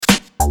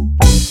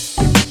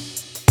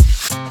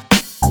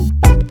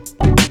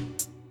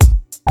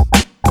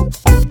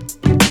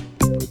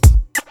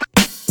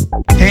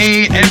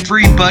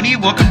everybody.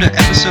 Welcome to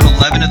episode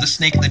 11 of the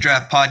Snake in the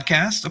Draft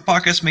podcast, a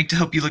podcast made to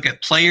help you look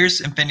at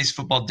players and fantasy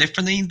football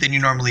differently than you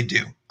normally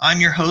do.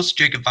 I'm your host,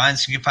 Jacob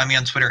Vines. You can find me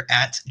on Twitter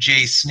at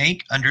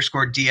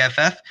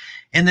jsnake_DFF.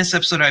 In this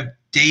episode, I have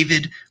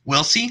David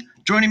Wilsey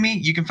joining me.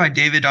 You can find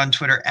David on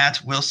Twitter at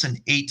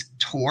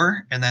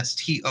Wilson8Tor, and that's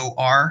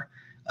Tor.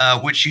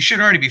 Which you should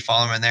already be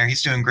following there.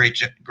 He's doing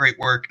great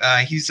work.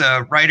 He's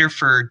a writer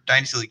for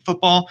Dynasty League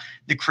Football,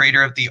 the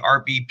creator of the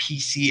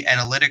RBPC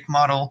analytic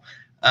model,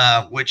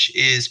 which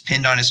is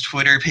pinned on his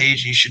Twitter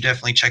page. You should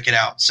definitely check it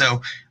out.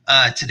 So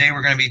today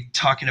we're going to be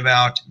talking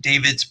about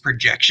David's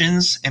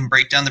projections and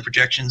break down the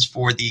projections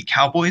for the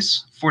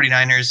Cowboys,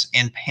 49ers,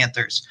 and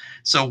Panthers.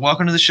 So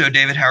welcome to the show,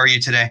 David. How are you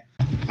today?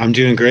 I'm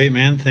doing great,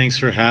 man. Thanks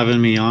for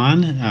having me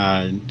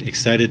on.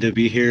 Excited to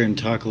be here and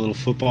talk a little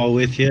football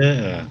with you.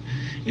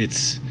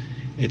 It's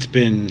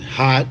been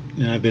hot,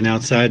 and I've been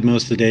outside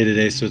most of the day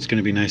today, so it's going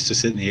to be nice to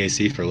sit in the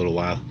AC for a little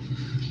while.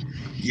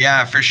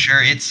 Yeah, for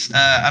sure. It's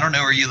I don't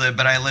know where you live,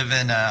 but I live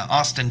in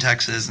Austin,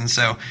 Texas, and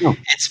so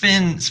it's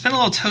been a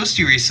little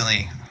toasty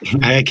recently.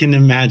 I can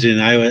imagine.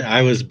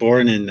 I was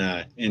born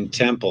in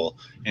Temple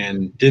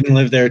and didn't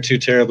live there too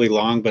terribly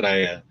long, but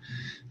I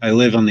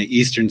live on the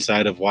eastern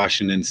side of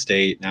Washington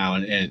State now,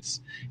 and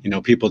it's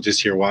people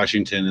just hear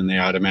Washington and they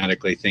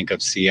automatically think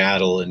of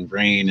Seattle and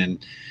rain,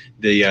 and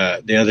the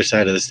other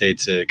side of the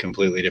state's a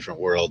completely different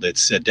world.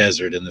 It's a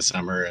desert in the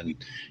summer and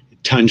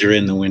tundra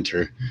in the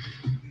winter.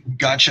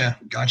 Gotcha.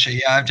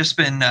 Yeah, I've just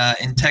been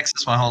in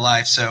Texas my whole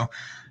life, so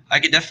I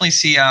could definitely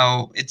see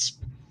how it's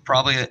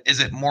probably.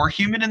 Is it more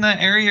humid in that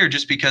area, or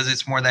just because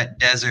it's more that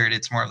desert,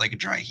 it's more of like a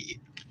dry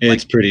heat?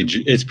 It's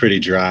pretty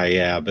dry,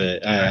 yeah.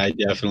 But I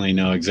definitely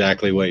know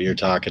exactly what you're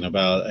talking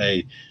about.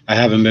 I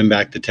haven't been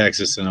back to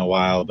Texas in a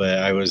while, but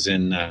I was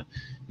in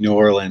New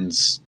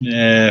Orleans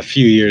a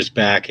few years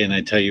back, and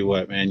I tell you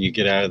what, man, you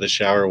get out of the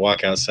shower,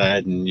 walk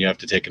outside, and you have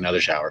to take another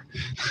shower.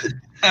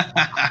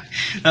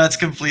 That's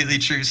completely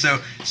true. So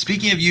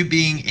speaking of you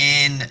being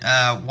in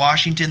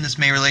Washington, this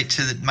may relate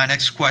to my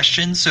next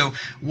question. So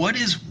what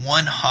is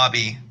one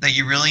hobby that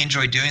you really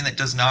enjoy doing that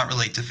does not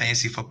relate to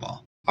fantasy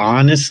football?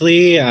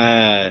 Honestly,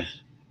 right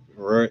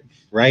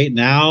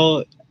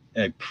now,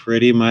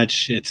 pretty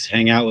much it's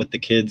hang out with the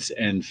kids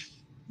and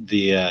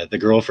the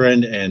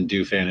girlfriend and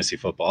do fantasy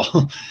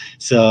football.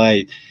 So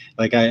I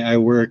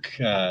work,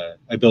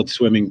 I build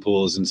swimming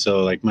pools, and so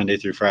like Monday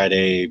through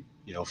Friday,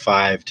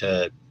 5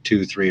 to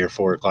 2, 3, or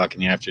 4 o'clock in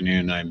the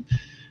afternoon,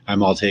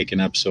 I'm all taken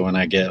up. So when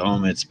I get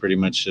home, it's pretty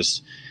much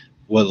just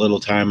what little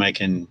time I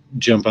can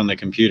jump on the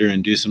computer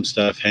and do some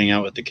stuff, hang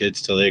out with the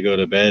kids till they go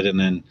to bed, and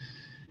then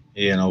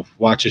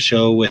watch a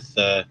show with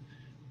the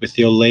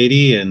old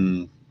lady,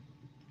 and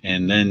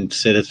then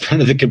sit in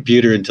front of the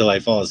computer until I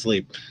fall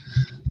asleep.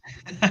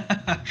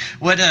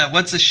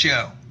 What's a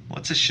show?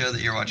 What's a show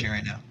that you're watching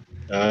right now?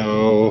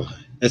 Oh,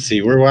 let's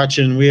see.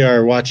 We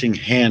are watching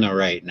Hannah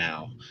right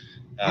now.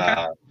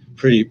 Okay.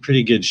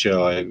 Pretty good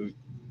show. I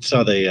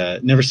saw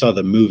never saw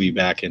the movie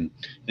back in,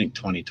 I think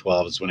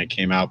 2012 is when it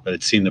came out, but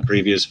I'd seen the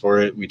previews for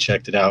it. We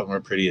checked it out, and we're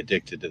pretty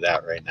addicted to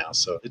that right now.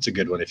 So it's a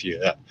good one if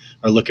you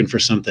are looking for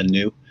something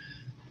new.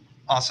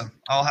 Awesome.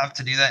 I'll have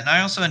to do that. And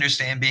I also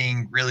understand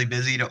being really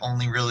busy to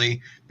only really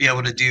be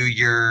able to do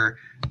your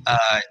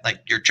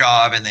your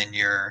job and then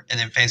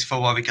fantasy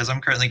football, because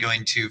I'm currently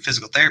going to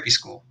physical therapy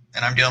school,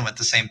 and I'm dealing with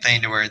the same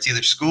thing to where it's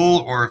either school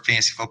or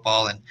fantasy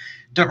football, and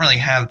don't really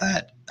have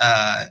that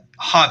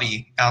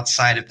hobby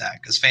outside of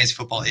that, because fantasy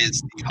football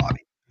is the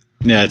hobby.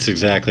 Yeah, that's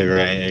exactly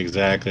right. And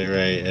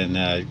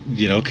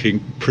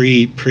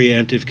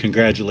preemptive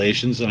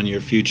congratulations on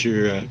your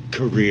future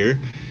career.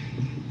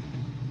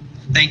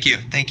 Thank you.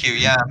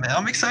 Yeah,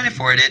 I'm excited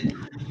for it.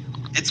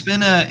 It's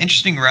been an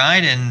interesting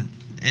ride, and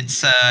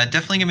it's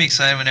definitely gonna be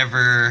exciting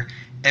whenever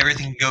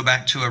everything can go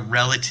back to a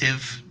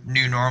relative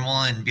new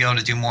normal and be able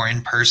to do more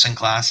in-person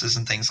classes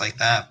and things like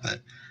that.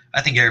 But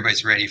I think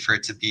everybody's ready for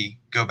it to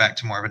go back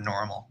to more of a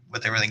normal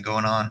with everything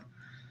going on.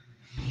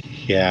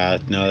 Yeah,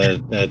 no,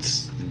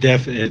 that's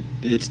definitely.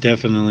 It's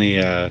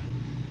definitely.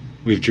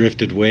 We've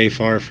drifted way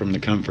far from the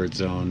comfort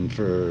zone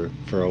for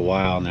a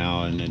while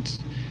now, and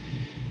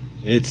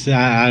it's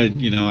I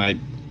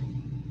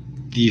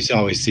you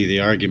always see the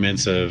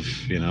arguments of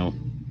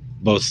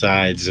both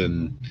sides,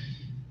 and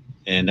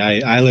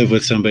I live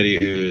with somebody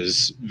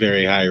who's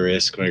very high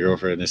risk. My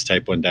girlfriend is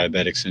type 1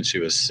 diabetic since she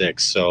was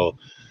 6, so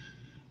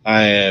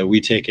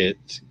we take it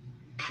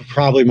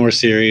probably more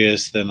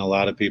serious than a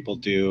lot of people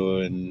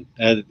do, and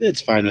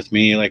it's fine with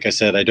me. Like I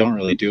said, I don't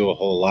really do a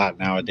whole lot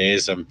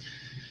nowadays.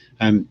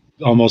 I'm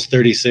almost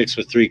 36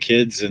 with 3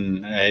 kids,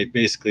 and I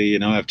basically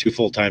have 2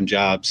 full-time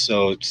jobs,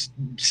 so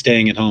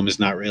staying at home is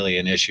not really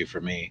an issue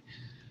for me.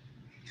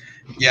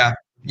 Yeah,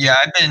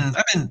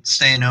 I've been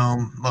staying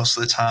home most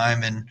of the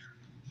time, and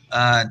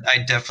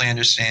I definitely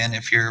understand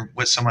if you're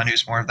with someone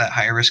who's more of that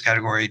higher risk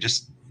category,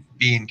 just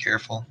being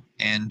careful,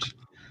 and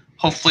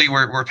hopefully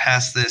we're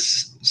past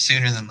this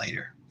sooner than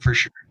later, for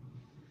sure.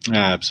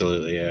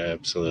 Absolutely, yeah,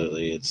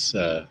 absolutely. It's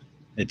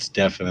it's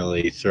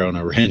definitely thrown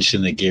a wrench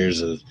in the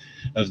gears of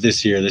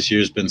this year. This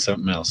year's been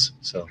something else.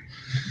 So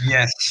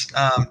Yes.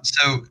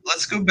 So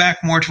let's go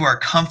back more to our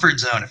comfort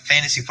zone of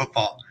fantasy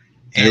football.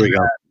 there we go.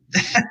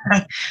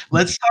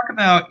 Let's talk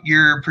about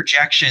your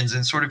projections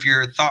and sort of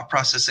your thought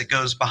process that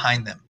goes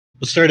behind them.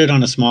 We started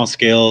on a small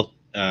scale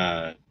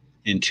in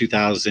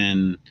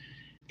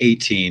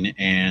 2018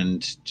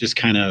 and just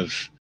kind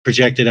of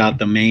projected out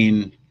the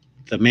main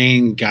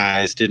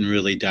guys. Didn't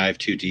really dive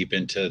too deep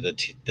into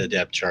the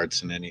depth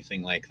charts and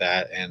anything like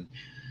that, and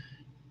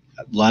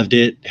loved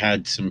it.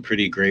 Had some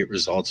pretty great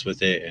results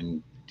with it,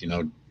 and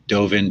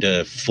dove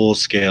into full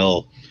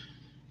scale,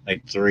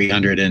 like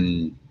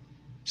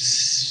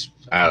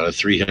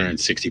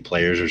 360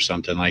 players or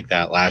something like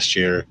that last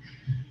year,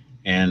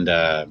 and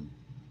that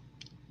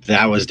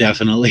was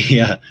definitely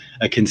a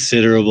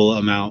considerable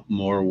amount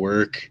more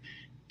work.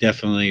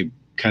 Definitely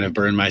kind of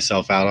burned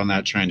myself out on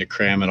that, trying to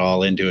cram it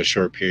all into a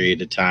short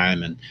period of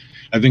time. And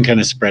I've been kind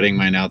of spreading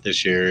mine out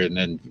this year. And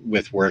then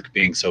with work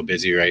being so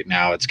busy right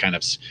now, it's kind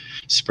of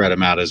spread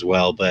them out as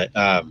well. But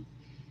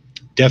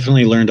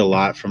definitely learned a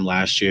lot from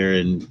last year.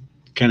 And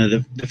kind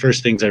of the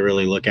first things I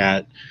really look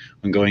at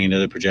when going into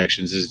the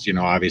projections is,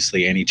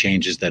 obviously any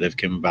changes that have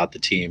come about the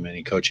team,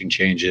 any coaching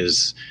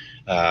changes,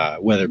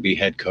 whether it be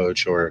head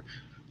coach or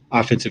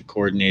offensive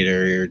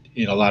coordinator, or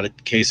in a lot of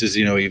cases,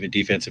 even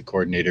defensive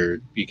coordinator,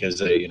 because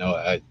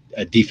a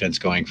defense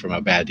going from a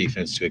bad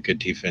defense to a good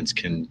defense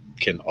can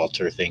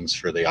alter things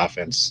for the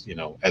offense,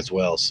 as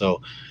well.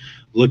 So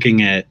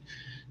looking at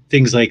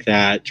things like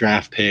that,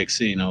 draft picks,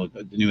 the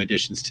new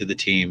additions to the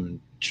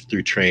team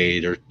through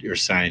trade or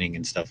signing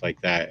and stuff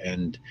like that.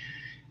 And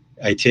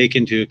I take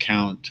into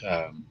account,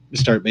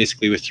 start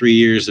basically with 3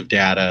 years of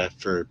data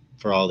for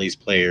all these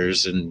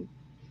players, and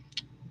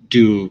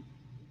do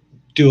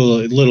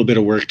a little bit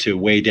of work to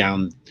weigh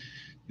down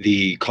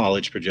the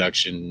college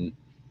projection,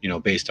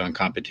 based on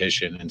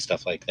competition and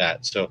stuff like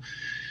that. So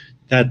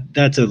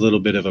that's a little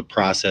bit of a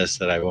process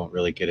that I won't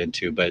really get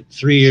into, but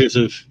 3 years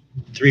of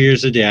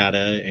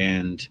data,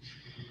 and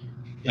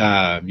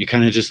you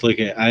kind of just look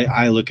at,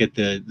 I look at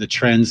the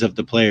trends of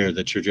the player,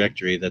 the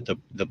trajectory that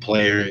the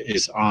player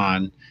is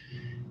on,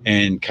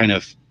 and kind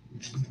of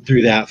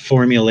through that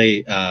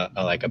formulate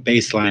like a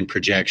baseline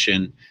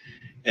projection,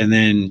 and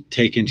then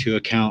take into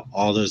account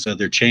all those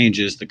other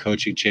changes, the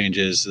coaching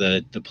changes,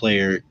 the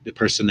player, the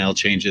personnel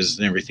changes,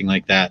 and everything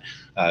like that.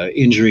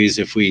 Injuries,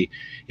 if we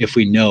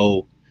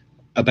know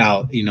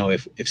about,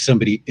 if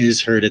somebody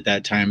is hurt at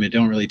that time, I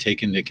don't really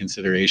take into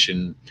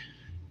consideration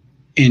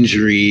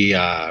injury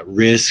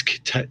risk,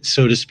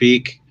 so to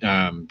speak,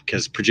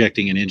 because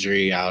projecting an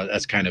injury out,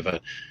 that's kind of a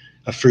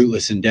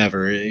fruitless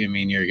endeavor. I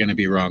mean, you're going to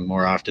be wrong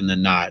more often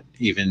than not.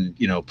 Even,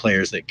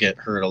 players that get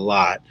hurt a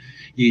lot,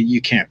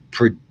 you can't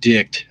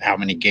predict how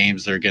many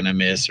games they're going to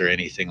miss or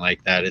anything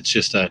like that. It's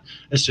just a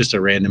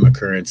random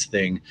occurrence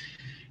thing.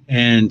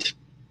 And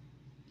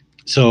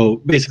so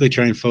basically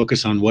try and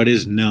focus on what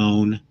is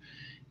known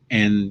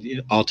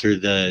and alter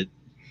the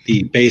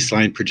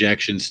baseline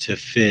projections to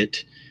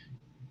fit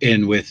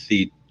in with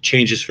the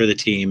changes for the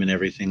team and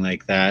everything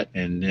like that.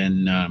 And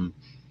then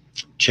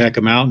check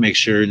them out, make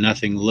sure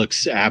nothing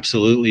looks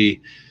absolutely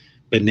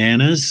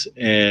bananas,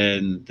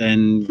 and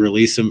then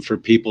release them for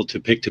people to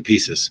pick to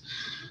pieces.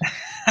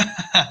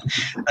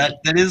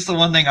 That is the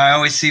one thing I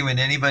always see when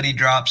anybody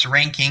drops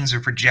rankings or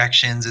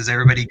projections, is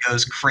everybody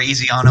goes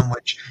crazy on them,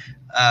 which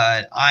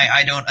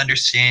I don't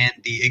understand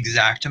the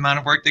exact amount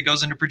of work that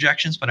goes into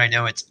projections, but I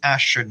know it's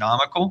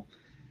astronomical.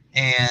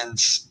 And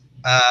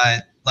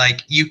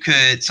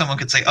someone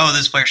could say, oh,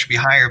 this player should be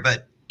higher,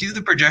 but do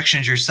the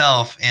projections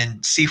yourself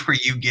and see where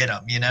you get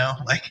them,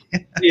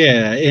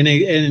 Yeah.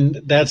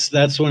 And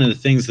that's one of the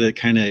things that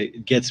kind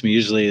of gets me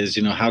usually is,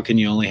 how can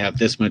you only have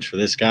this much for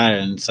this guy?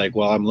 And it's like,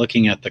 well, I'm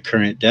looking at the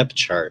current depth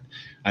chart.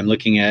 I'm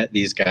looking at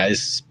these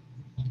guys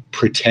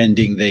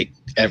pretending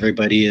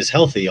everybody is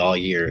healthy all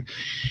year.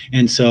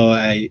 And so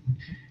I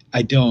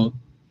don't,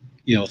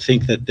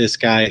 think that this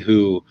guy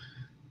who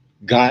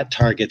got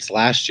targets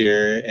last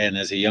year and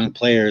as a young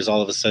player is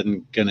all of a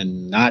sudden going to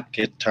not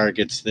get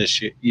targets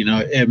this year.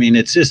 I mean,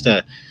 it's just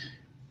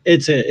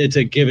it's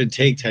a give and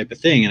take type of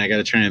thing. And I got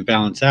to try and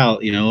balance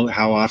out,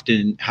 how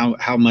often,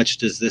 how much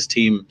does this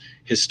team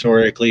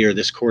historically, or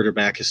this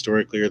quarterback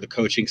historically, or the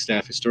coaching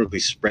staff historically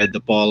spread the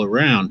ball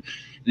around.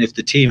 And if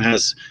the team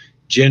has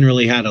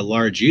generally had a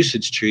large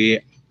usage tree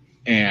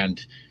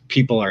and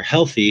people are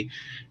healthy,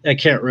 I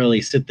can't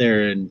really sit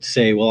there and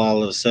say, well,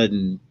 all of a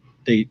sudden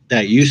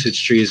that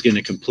usage tree is going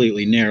to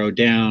completely narrow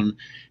down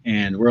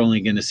and we're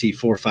only going to see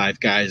 4 or 5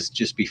 guys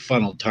just be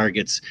funneled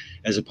targets,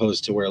 as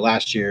opposed to where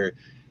last year,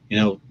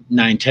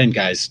 9-10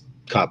 guys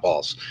caught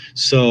balls.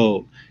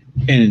 So,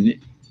 and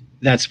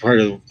that's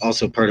part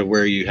of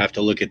where you have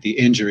to look at the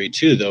injury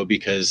too, though,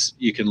 because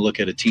you can look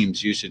at a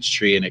team's usage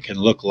tree and it can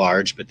look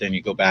large, but then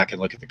you go back and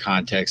look at the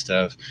context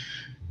of,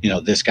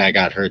 this guy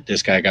got hurt,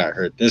 this guy got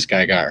hurt, this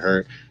guy got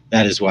hurt.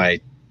 That is why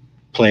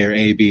player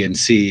A, B, and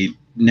C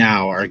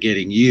now are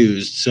getting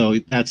used. So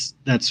that's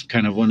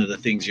kind of one of the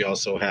things you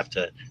also have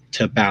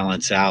to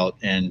balance out.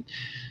 And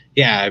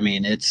yeah, I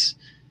mean, it's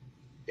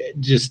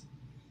just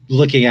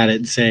looking at it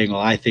and saying,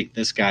 well, I think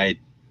this guy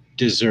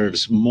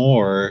deserves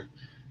more,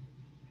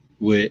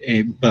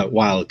 but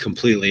while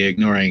completely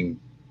ignoring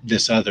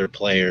this other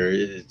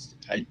player,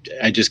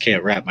 I just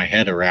can't wrap my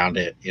head around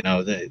it.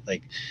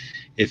 Like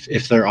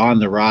if they're on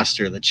the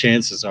roster, the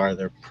chances are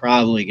they're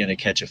probably going to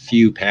catch a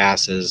few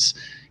passes,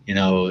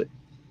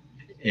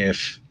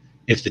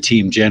 if the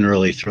team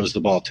generally throws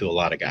the ball to a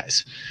lot of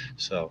guys.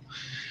 So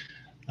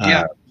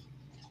yeah.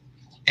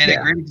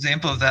 A great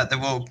example of that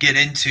we'll get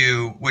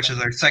into, which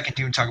is our second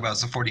team to talk about,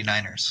 is the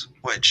 49ers,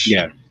 which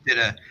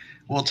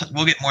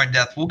we'll get more in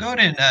depth. We'll go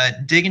ahead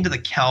and dig into the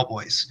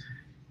Cowboys.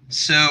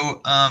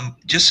 So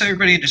just so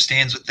everybody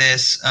understands with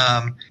this,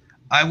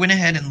 I went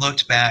ahead and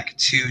looked back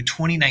to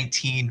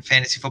 2019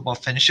 fantasy football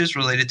finishes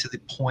related to the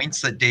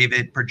points that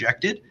David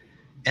projected,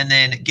 and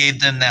then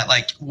gave them that,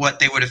 like, what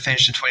they would have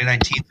finished in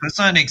 2019. So it's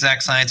not an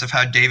exact science of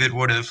how David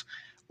would have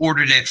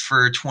ordered it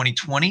for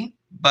 2020,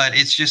 but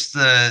it's just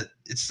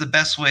it's the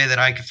best way that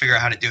I could figure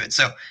out how to do it.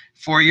 So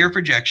for your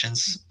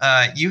projections,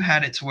 you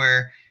had it to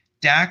where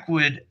Dak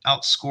would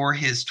outscore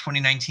his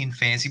 2019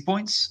 fantasy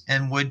points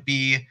and would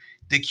be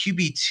the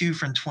QB2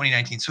 from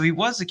 2019. So he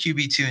was the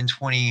QB2 in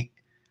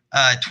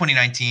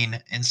 2019.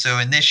 And so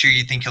in this year,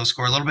 you think he'll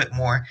score a little bit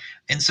more.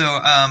 And so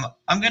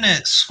I'm going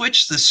to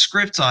switch the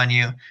script on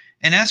you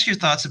and ask your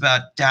thoughts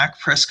about Dak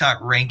Prescott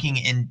ranking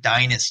in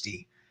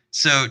Dynasty.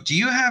 So do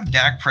you have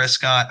Dak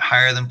Prescott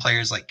higher than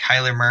players like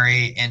Kyler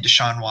Murray and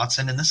Deshaun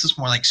Watson? And this is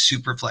more like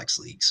super flex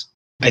leagues.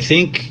 I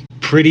think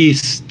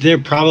they're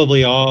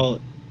probably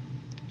all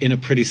in a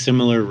pretty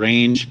similar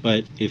range.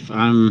 But if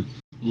I'm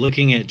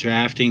looking at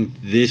drafting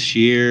this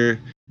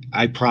year,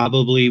 I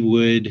probably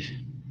would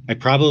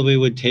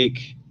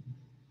take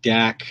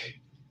Dak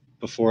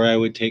before I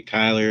would take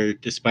Kyler,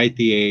 despite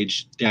the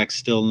age. He's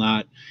still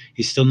not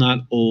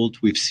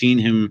old. We've seen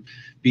him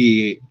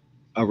be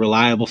a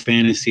reliable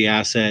fantasy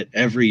asset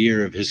every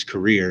year of his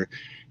career.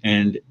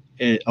 And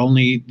it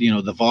only,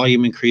 the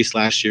volume increased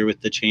last year with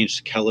the change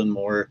to Kellen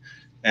Moore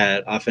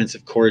at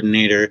offensive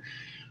coordinator.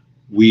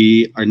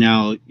 We are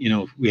now,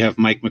 we have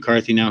Mike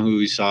McCarthy now, who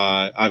we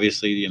saw,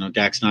 obviously,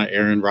 Dak's not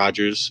Aaron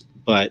Rodgers,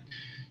 but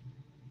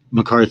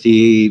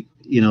McCarthy,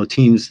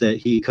 teams that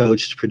he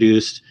coached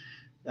produced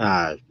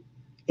 8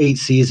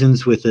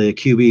 seasons with a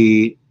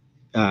QB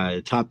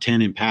top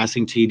 10 in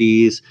passing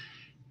TDs,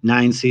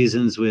 9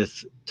 seasons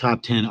with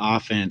top 10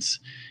 offense.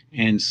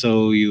 And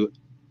so you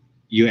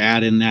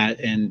add in that,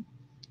 and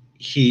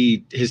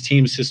his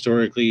teams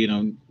historically,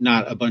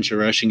 not a bunch of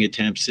rushing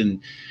attempts.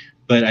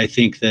 But I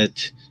think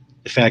that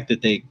the fact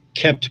that they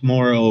kept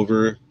Moore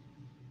over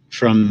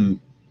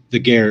from the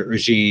Garrett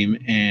regime,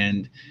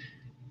 and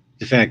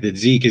the fact that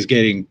Zeke is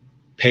getting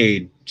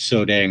paid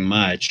so dang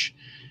much,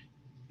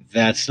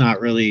 that's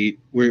not really,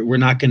 we're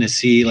not going to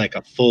see like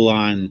a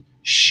full-on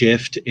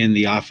shift in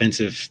the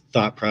offensive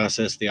thought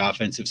process, the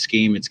offensive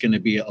scheme. It's going to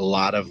be a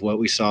lot of what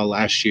we saw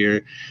last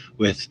year,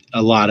 with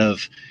a lot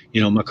of,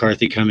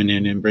 McCarthy coming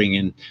in and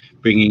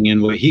bringing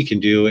in what he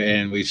can do.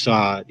 And we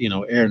saw,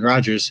 Aaron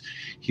Rodgers,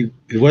 he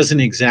wasn't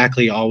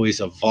exactly always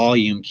a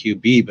volume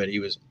QB, but he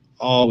was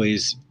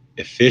always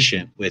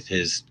efficient with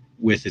his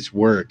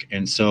work.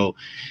 And so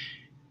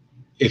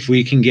if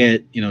we can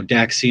get,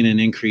 Dak seeing an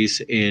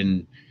increase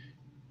in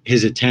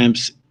his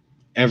attempts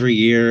every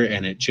year,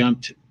 and it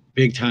jumped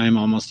big time,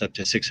 almost up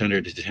to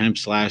 600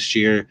 attempts last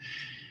year.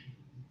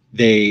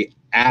 They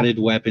added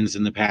weapons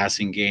in the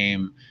passing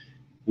game.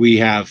 We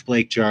have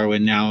Blake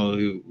Jarwin now,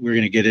 who we're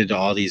going to get into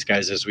all these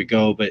guys as we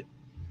go, but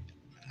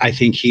I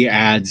think he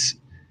adds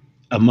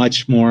a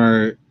much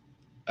more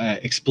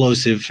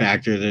explosive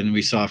factor than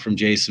we saw from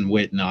Jason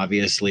Witten,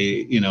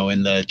 obviously,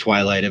 in the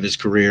twilight of his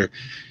career.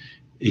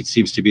 It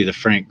seems to be the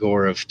Frank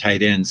Gore of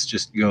tight ends,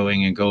 just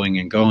going and going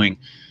and going.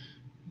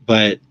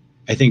 But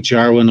I think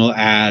Jarwin will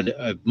add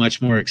a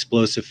much more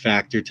explosive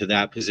factor to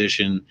that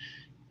position.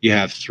 You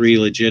have 3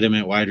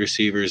 legitimate wide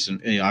receivers, and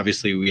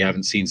obviously we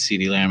haven't seen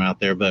CeeDee Lamb out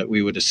there, but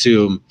we would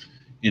assume,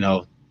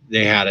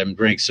 they had him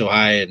ranked so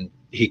high, and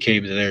he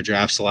came to their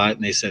draft slot,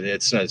 and they said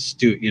it's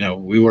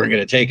we weren't going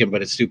to take him,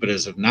 but it's stupid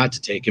as of not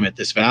to take him at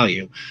this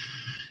value.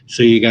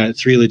 So you got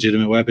 3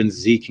 legitimate weapons.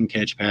 Zeke can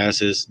catch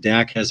passes.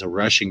 Dak has a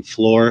rushing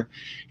floor,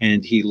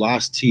 and he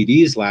lost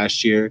TDs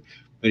last year,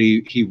 but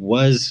he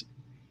was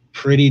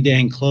pretty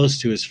dang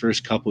close to his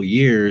first couple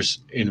years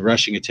in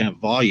rushing attempt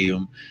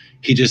volume.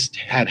 He just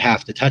had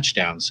half the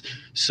touchdowns.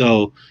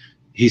 So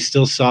he's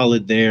still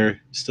solid there,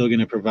 still going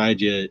to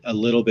provide you a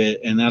little bit,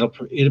 and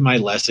it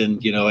might lessen,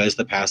 as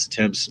the pass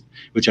attempts,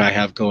 which I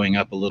have going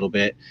up a little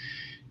bit,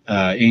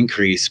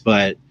 increase.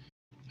 But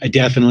I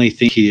definitely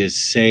think he is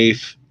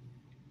safe.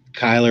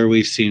 Kyler,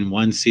 we've seen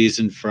one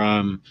season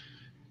from.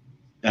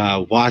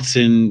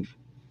 Watson,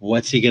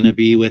 what's he going to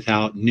be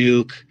without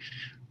Nuke?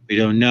 We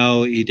don't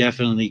know.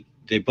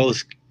 They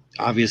both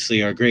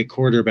obviously are great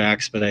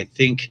quarterbacks, but I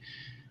think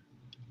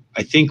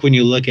when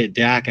you look at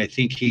Dak, I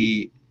think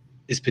he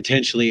is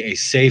potentially a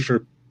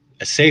safer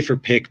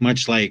pick,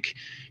 much like,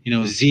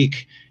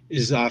 Zeke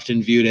is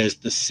often viewed as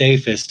the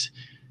safest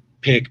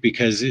pick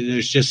because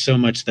there's just so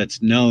much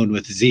that's known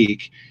with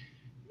Zeke.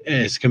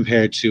 as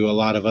compared to a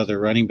lot of other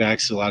running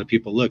backs. A lot of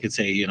people look and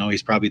say,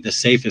 he's probably the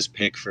safest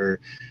pick for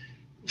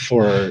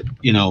a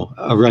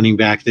running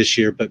back this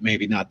year, but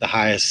maybe not the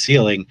highest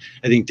ceiling.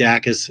 I think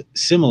Dak is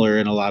similar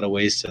in a lot of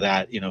ways to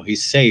that.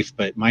 He's safe,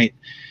 but might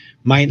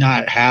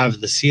not have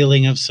the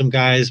ceiling of some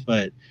guys.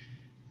 But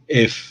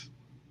if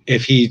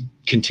he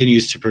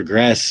continues to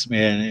progress,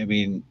 man, I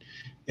mean,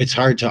 it's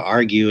hard to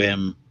argue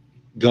him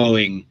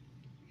going.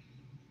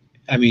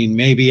 I mean,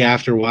 maybe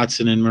after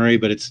Watson and Murray,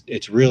 but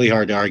it's really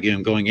hard to argue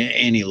him going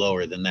any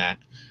lower than that.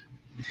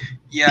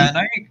 Yeah, and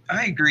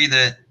I agree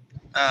that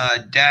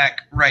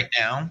Dak right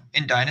now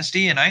in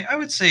Dynasty, and I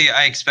would say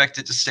I expect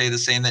it to stay the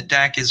same, that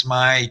Dak is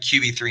my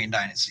QB3 in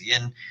Dynasty.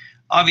 And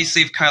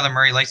obviously if Kyler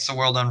Murray lights the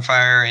world on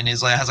fire and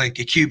has like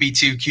a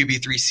QB2,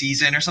 QB3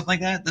 season or something like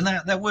that, then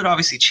that would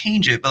obviously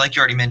change it. But like you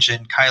already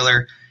mentioned,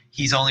 Kyler,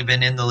 he's only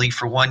been in the league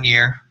for 1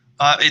 year.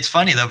 It's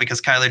funny, though, because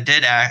Kyler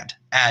did add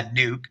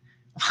Nuke,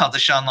 while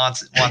Deshaun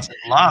Watson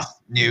lost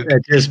Nuke.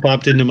 That just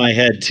popped into my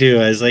head, too.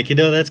 I was like,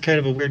 that's kind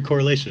of a weird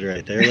correlation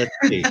right there. Let's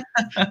see.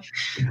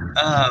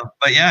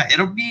 But, yeah,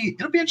 it'll be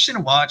interesting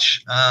to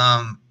watch.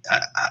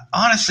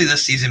 Honestly,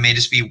 this season may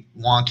just be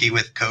wonky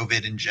with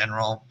COVID in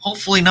general.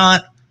 Hopefully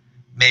not.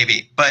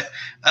 Maybe. But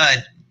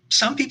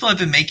some people have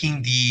been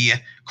making the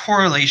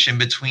correlation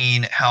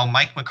between how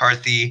Mike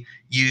McCarthy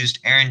used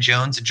Aaron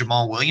Jones and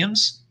Jamal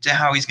Williams to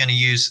how he's going to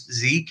use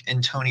Zeke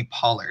and Tony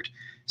Pollard.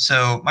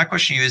 So my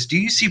question to you is, do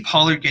you see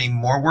Pollard getting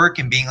more work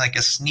and being like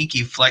a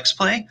sneaky flex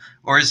play,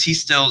 or is he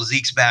still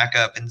Zeke's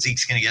backup and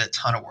Zeke's going to get a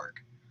ton of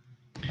work?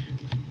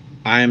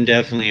 I am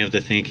definitely of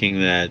the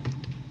thinking that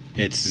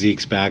it's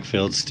Zeke's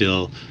backfield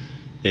still.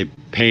 They're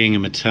paying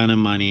him a ton of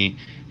money.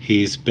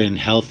 He's been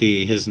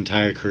healthy his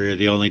entire career.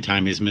 The only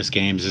time he's missed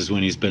games is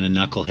when he's been a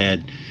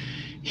knucklehead.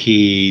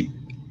 He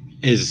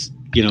is,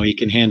 he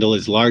can handle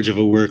as large of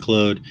a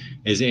workload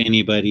as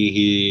anybody.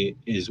 He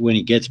is, when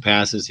he gets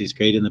passes, he's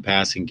great in the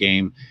passing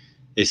game.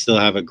 They still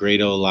have a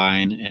great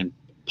O-line, and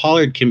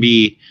Pollard can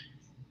be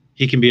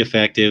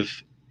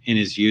effective in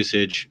his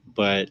usage,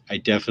 but I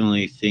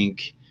definitely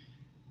think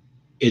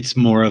it's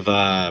more of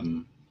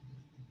and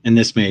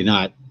this may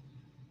not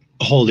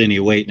hold any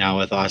weight now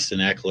with Austin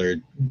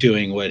Eckler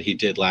doing what he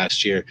did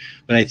last year,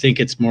 but I think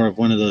it's more of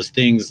one of those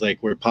things like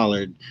where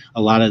Pollard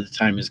a lot of the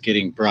time is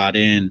getting brought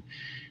in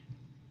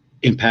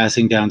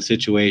passing down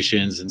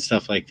situations and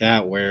stuff like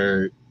that,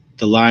 where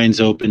the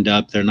line's opened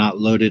up, they're not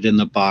loaded in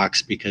the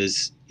box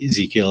because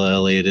Ezekiel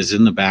Elliott is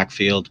in the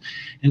backfield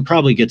and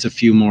probably gets a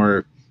few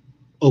more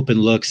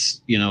open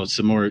looks,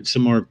 some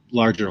more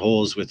larger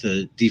holes with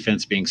the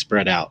defense being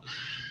spread out.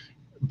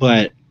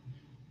 But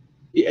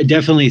I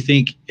definitely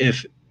think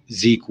if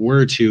Zeke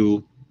were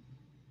to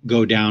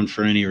go down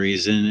for any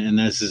reason, and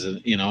this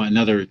is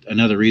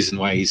another reason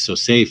why he's so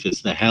safe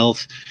is the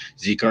health.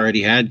 Zeke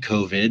already had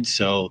COVID,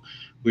 so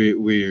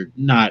we're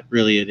not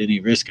really at any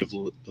risk of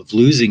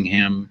losing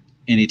him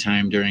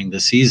anytime during the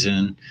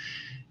season,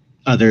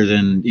 other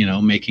than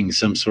making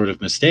some sort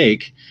of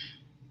mistake.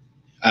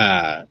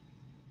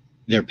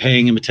 They're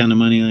paying him a ton of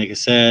money, like I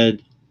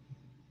said.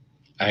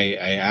 I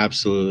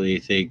absolutely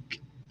think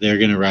they're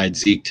going to ride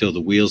Zeke till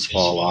the wheels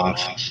fall off.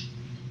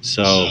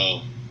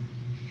 So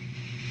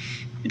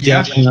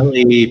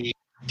definitely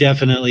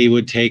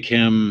would take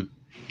him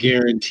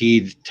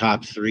guaranteed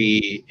top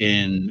 3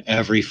 in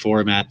every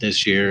format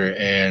this year,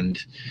 and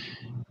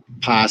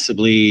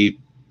possibly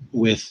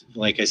with,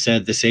 like I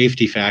said, the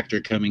safety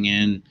factor coming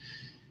in,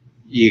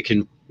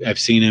 I've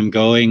seen him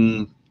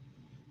going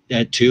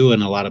at 2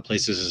 in a lot of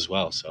places as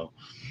well. So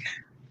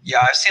yeah,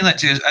 I've seen that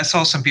too. I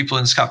saw some people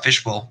in Scott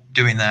Fishbowl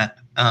doing that.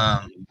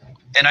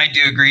 And I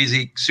do agree,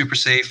 Zeke, super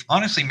safe.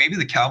 Honestly, maybe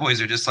the Cowboys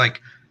are just like,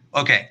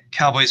 okay,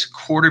 Cowboys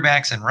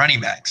quarterbacks and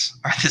running backs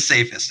are the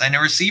safest. I know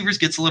receivers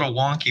gets a little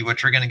wonky,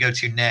 which we're going to go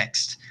to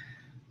next.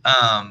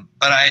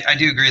 But I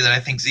do agree that I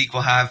think Zeke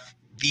will have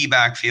the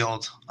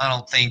backfield. I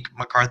don't think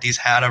McCarthy's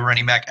had a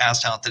running back as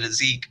talented as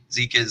Zeke.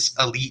 Zeke is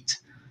elite.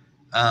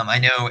 I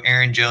know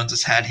Aaron Jones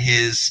has had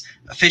his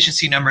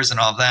efficiency numbers and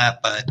all that,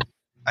 but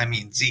I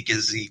mean, Zeke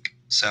is Zeke.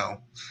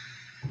 So,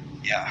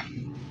 yeah.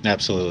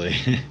 Absolutely.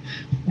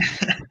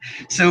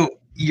 So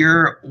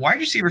your wide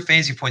receiver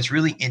fantasy points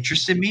really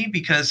interested me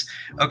because,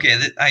 okay,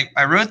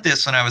 I wrote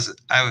this when I was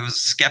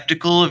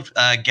skeptical of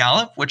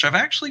Gallup, which I've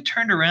actually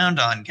turned around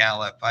on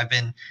Gallup. I've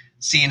been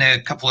seeing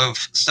a couple of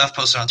stuff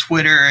posted on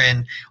Twitter,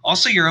 and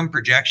also your own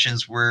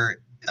projections were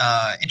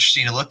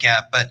interesting to look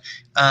at. But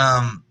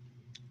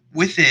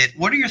with it,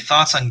 what are your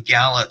thoughts on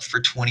Gallup for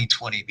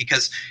 2020?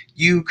 Because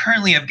you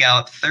currently have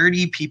Gallup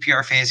 30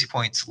 PPR fantasy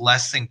points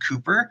less than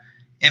Cooper,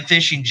 and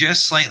finishing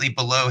just slightly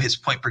below his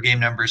point per game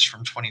numbers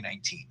from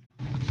 2019.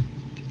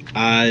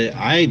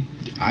 I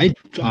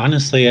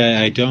honestly,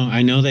 I don't.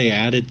 I know they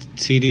added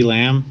CeeDee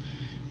Lamb,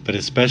 but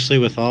especially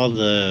with all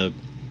the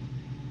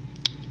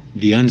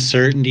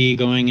uncertainty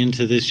going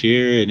into this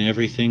year and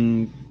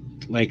everything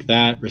like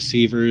that,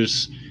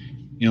 receivers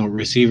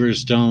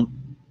don't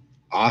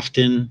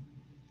often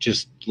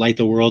just light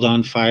the world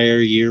on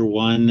fire year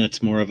one.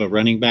 That's more of a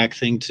running back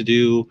thing to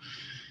do.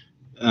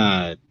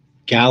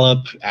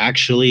 Gallup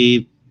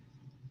actually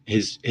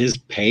his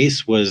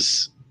pace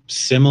was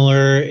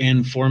similar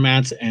in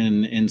formats,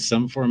 and in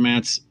some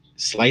formats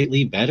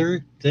slightly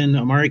better than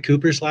Amari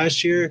Cooper's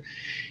last year.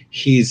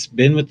 He's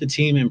been with the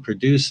team and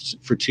produced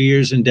for 2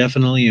 years and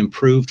definitely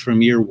improved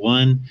from year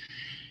one.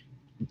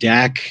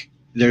 Dak,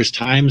 there's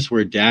times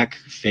where Dak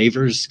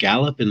favors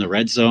Gallup in the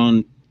red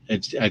zone.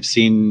 I've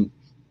seen,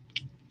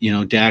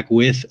 Dak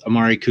with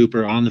Amari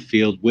Cooper on the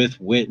field, with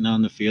Witten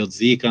on the field,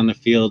 Zeke on the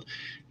field.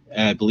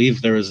 I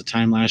believe there was a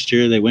time last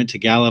year they went to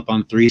Gallup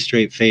on 3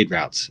 straight fade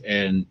routes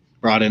and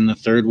brought in the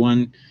third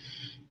one.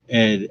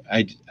 And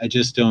I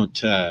just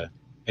don't I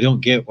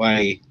don't get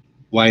why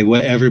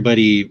what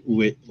everybody,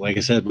 with, like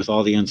I said, with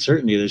all the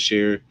uncertainty this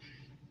year,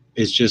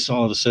 is just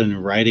all of a sudden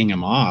writing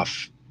him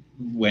off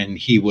when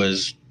he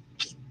was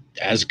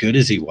as good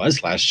as he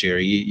was last year.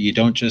 You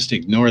don't just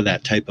ignore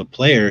that type of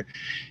player.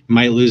 You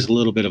might lose a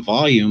little bit of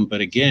volume, but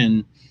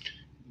again,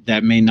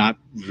 that may not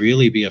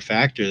really be a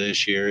factor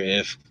this year.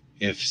 If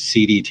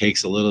CD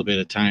takes a little bit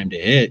of time to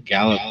hit,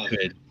 Gallup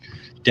could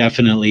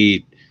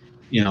definitely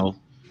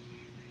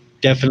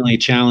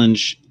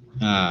challenge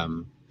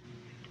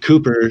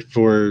Cooper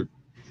for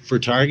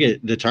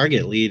the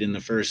target lead in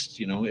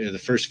the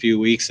first few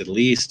weeks at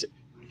least.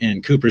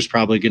 And Cooper's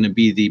probably going to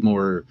be the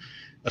more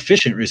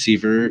efficient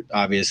receiver,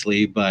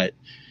 obviously, but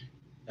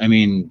I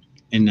mean,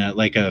 in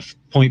like a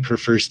point per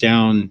first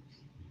down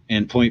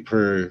and point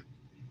per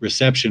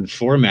reception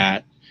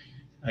format,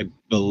 I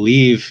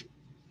believe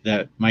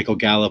that Michael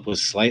Gallup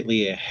was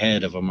slightly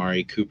ahead of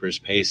Amari Cooper's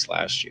pace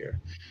last year.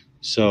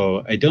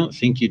 So I don't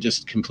think you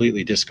just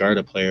completely discard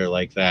a player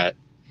like that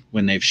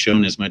when they've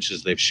shown as much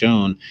as they've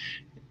shown.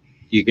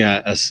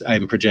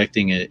 I'm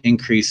projecting an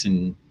increase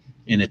in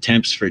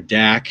attempts for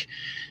Dak.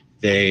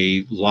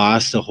 They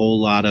lost a whole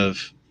lot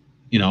of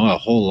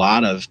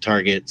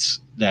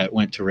targets that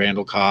went to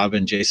Randall Cobb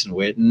and Jason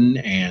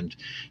Witten, and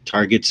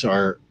targets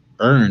are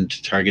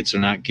earned. Targets are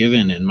not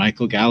given. And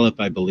Michael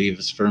Gallup, I believe,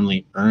 has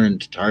firmly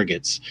earned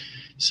targets.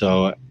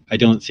 So I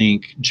don't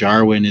think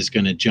Jarwin is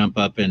going to jump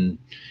up and,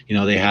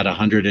 they had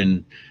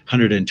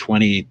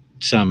 120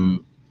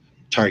 some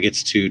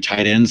targets to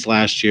tight ends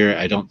last year.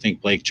 I don't think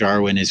Blake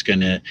Jarwin is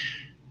going to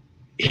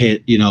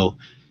hit,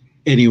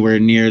 anywhere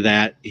near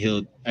that.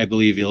 I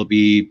believe he'll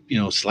be,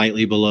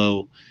 slightly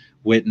below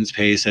Witten's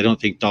pace. I don't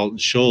think Dalton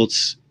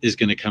Schultz is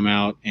going to come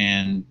out,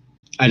 and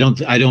I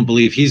don't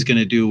believe he's going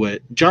to do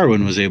what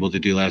Jarwin was able to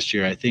do last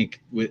year. I think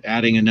with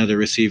adding another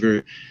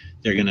receiver,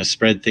 they're going to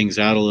spread things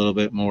out a little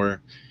bit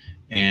more,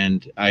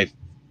 and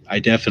I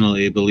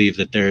definitely believe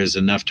that there is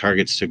enough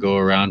targets to go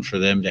around for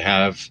them to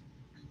have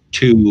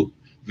 2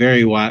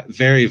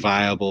 very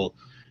viable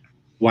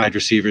wide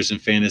receivers in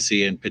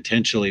fantasy, and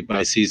potentially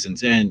by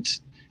season's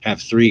end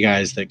have 3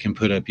 guys that can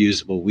put up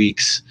usable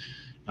weeks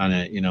on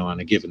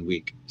a given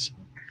week. So.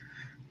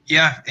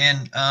 Yeah,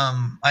 and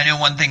I know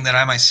one thing that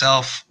I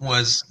myself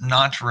was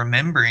not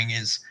remembering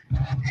is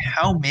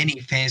how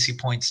many fantasy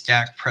points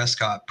Dak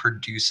Prescott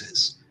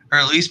produces, or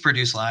at least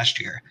produced last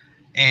year.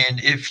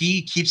 And if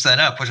he keeps that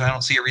up, which I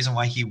don't see a reason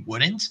why he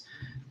wouldn't,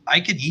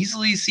 I could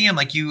easily see him.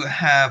 Like, you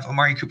have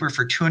Amari Cooper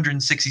for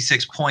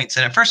 266 points.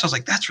 And at first I was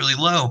like, that's really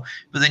low.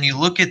 But then you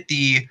look at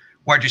the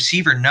wide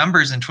receiver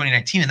numbers in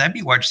 2019, and that'd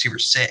be wide receiver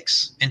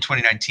 6 in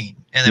 2019.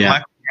 And then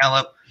Michael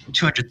Gallup,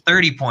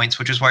 230 points,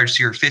 which is wide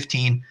receiver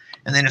 15.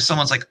 And then if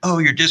someone's like, oh,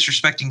 you're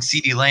disrespecting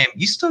CeeDee Lamb,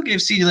 you still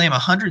gave CeeDee Lamb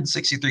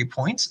 163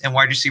 points and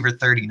wide receiver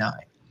 39.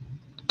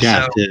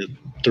 Yeah, the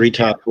 3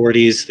 top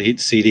 40s, the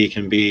CD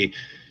can be,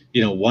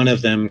 one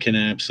of them can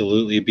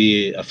absolutely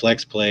be a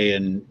flex play.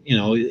 And,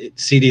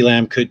 CeeDee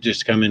Lamb could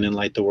just come in and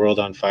light the world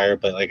on fire.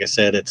 But like I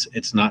said,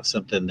 it's not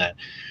something that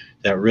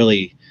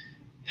really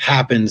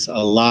happens a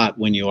lot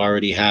when you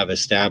already have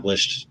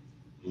established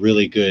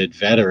really good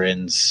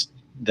veterans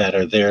that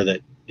are there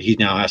that he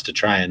now has to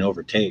try and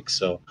overtake.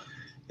 So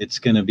it's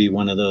going to be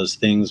one of those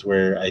things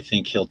where I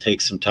think he'll take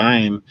some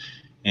time.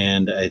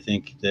 And I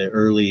think the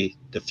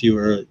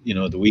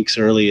weeks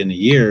early in the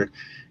year,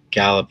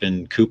 Gallup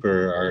and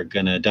Cooper are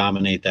going to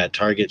dominate that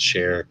target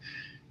share.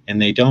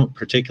 And they don't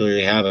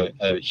particularly have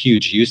a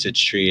huge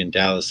usage tree in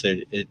Dallas.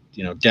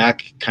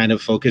 Dak kind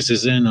of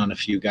focuses in on a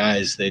few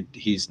guys that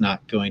he's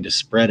not going to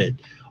spread it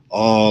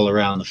all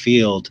around the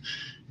field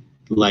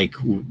like,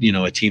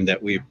 a team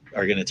that we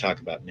are going to talk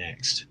about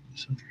next.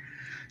 So.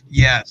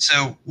 Yeah,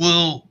 so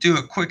we'll do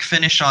a quick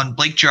finish on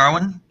Blake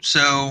Jarwin.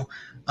 So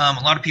a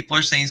lot of people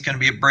are saying he's going to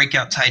be a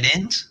breakout tight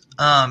end.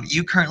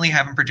 You currently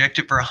have him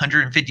projected for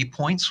 150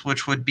 points,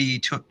 which would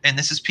be, and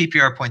this is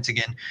PPR points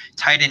again,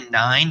 tight end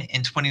 9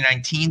 in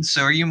 2019.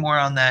 So are you more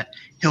on that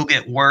he'll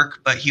get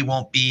work, but he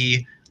won't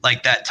be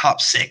like that top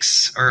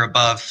 6 or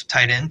above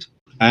tight end?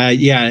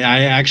 Yeah,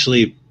 I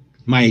actually,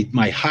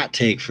 my hot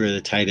take for the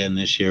tight end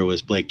this year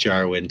was Blake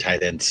Jarwin,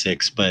 tight end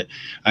 6, but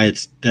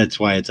that's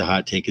why it's a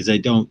hot take, is I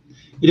don't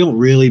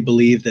really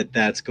believe that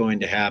that's going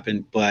to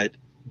happen, but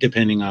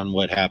depending on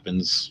what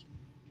happens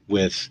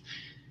with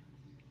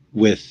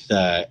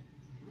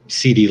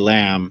CeeDee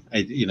Lamb,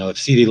 if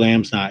CeeDee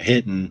Lamb's not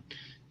hitting,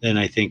 then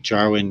I think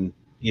Jarwin,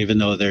 even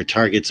though their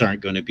targets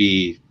aren't going to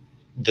be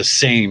the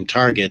same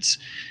targets,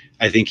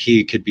 I think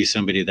he could be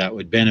somebody that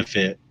would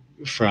benefit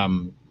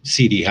from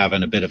CD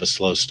having a bit of a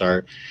slow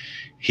start.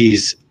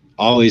 He's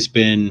always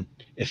been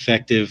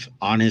effective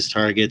on his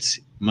targets,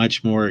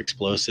 much more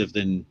explosive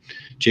than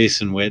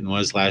Jason Witten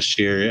was last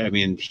year. I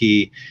mean,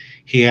 he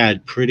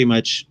had pretty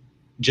much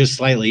just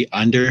slightly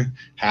under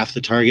half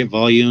the target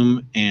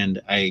volume, and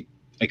I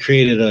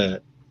created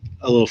a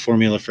little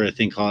formula for a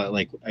thing called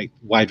like a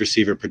wide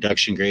receiver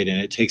production grade, and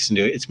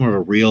it's more of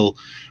a real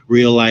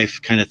life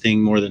kind of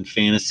thing more than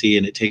fantasy,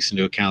 and it takes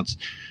into account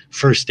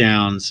first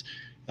downs,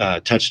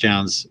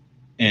 touchdowns,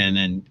 and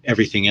then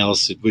everything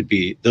else. It would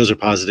be, those are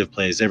positive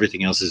plays,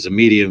 everything else is a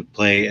medium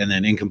play, and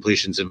then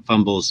incompletions and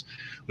fumbles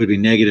would be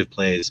negative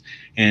plays.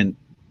 And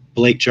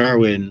Blake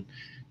Jarwin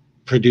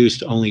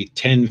produced only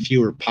 10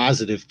 fewer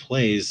positive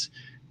plays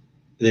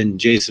than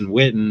Jason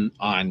Witten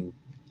on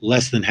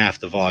less than half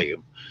the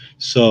volume.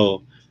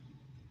 So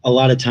a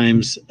lot of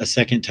times a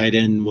second tight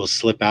end will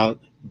slip out,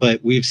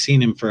 but we've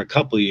seen him for a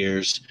couple of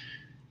years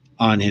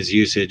on his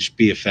usage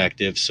be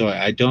effective. So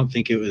I don't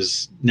think it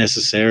was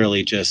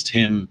necessarily just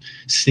him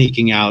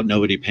sneaking out,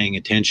 nobody paying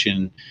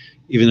attention,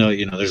 even though,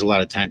 there's a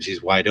lot of times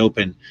he's wide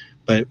open,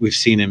 but we've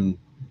seen him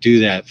do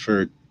that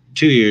for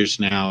 2 years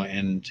now.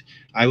 And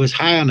I was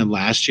high on him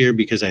last year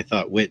because I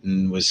thought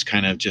Witten was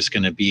kind of just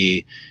going to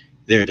be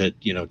there to,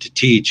 to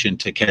teach and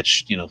to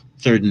catch,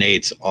 3rd and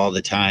 8s all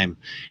the time.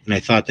 And I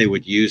thought they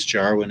would use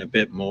Jarwin a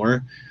bit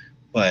more,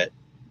 but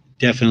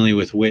definitely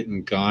with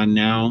Witten gone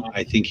now,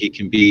 I think he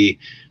can be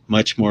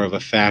much more of a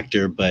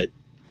factor. But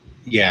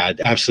yeah,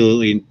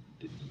 absolutely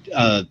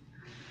going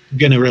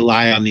to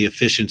rely on the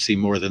efficiency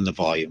more than the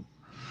volume.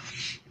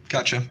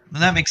 Gotcha.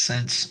 That makes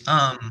sense.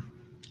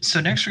 So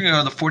next we're going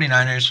to go to the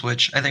 49ers,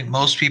 which I think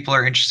most people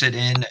are interested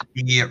in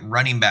the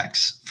running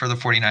backs for the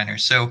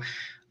 49ers. So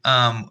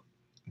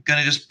going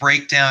to just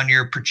break down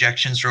your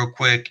projections real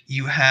quick.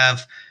 You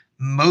have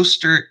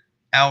Mostert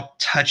out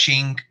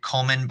touching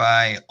Coleman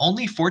by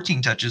only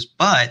 14 touches,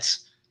 but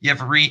you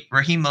have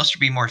Raheem Mostert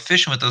be more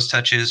efficient with those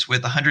touches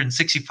with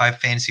 165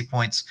 fantasy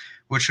points,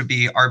 which would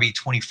be RB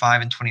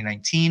 25 in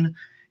 2019.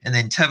 And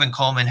then Tevin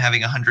Coleman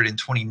having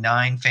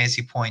 129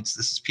 fantasy points.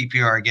 This is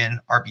PPR again,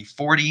 RB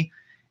 40.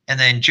 And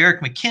then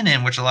Jerick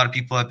McKinnon, which a lot of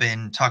people have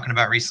been talking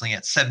about recently,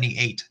 at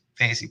 78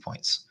 fantasy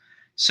points.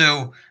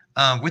 So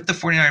with the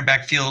 49er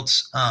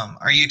backfields,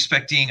 are you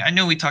expecting – I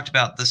know we talked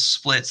about the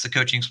splits, the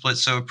coaching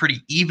splits, so a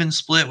pretty even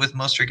split with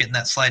Mostert getting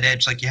that slight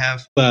edge like you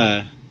have?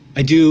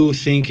 I do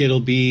think it'll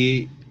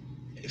be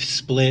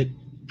split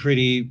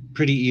pretty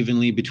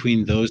evenly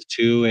between those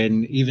two,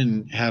 and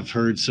even have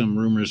heard some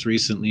rumors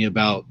recently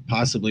about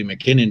possibly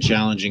McKinnon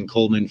challenging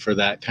Coleman for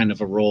that kind of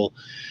a role.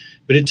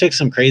 But it took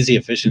some crazy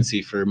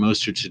efficiency for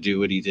Mostert to do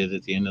what he did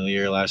at the end of the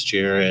year last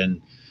year,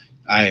 and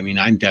I mean,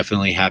 I'm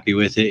definitely happy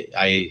with it.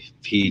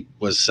 He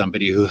was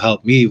somebody who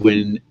helped me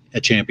win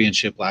a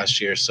championship last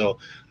year, so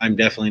I'm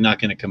definitely not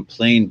going to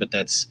complain, but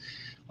that's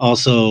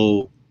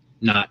also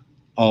not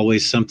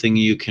always something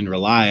you can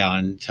rely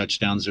on.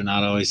 Touchdowns are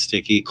not always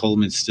sticky.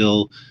 Coleman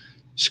still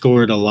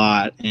scored a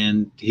lot,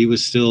 and he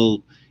was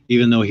still,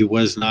 even though he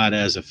was not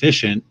as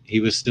efficient, he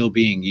was still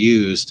being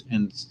used.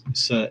 And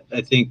so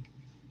I think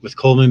with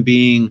Coleman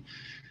being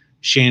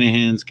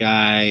Shanahan's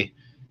guy,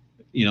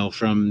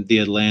 from the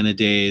Atlanta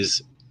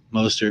days,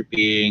 Mostert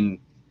being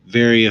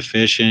very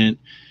efficient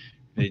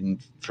and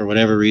for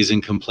whatever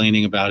reason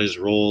complaining about his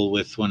role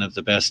with one of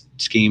the best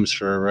schemes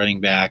for a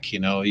running back,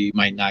 you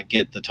might not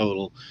get the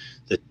total,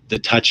 the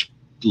touch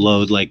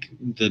load like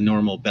the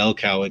normal bell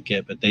cow would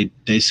get, but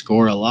they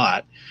score a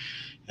lot.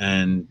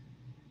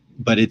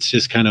 But it's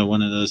just kind of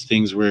one of those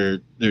things where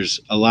there's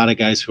a lot of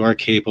guys who are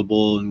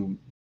capable, and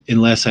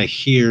unless I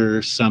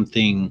hear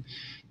something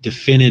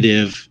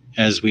definitive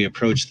as we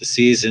approach the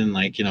season,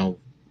 like,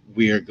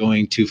 we are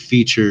going to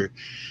feature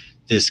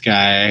this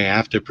guy, I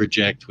have to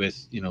project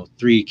with,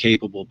 3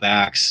 capable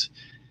backs.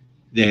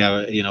 They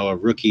have, a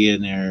rookie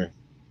in there,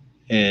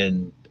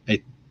 and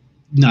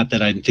not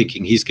that I'm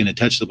thinking he's going to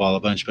touch the ball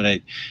a bunch,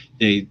 but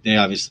they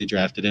obviously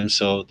drafted him,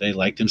 so they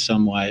liked him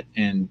somewhat,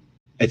 and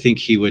I think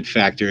he would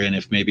factor in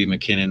if maybe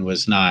McKinnon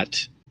was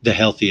not the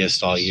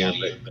healthiest all year.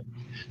 But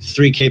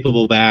 3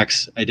 capable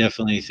backs, I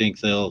definitely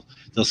think they'll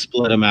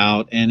split them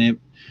out, and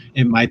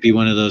it might be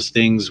one of those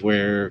things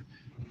where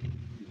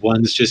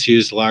one's just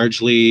used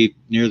largely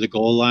near the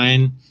goal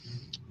line,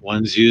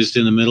 one's used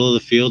in the middle of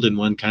the field, and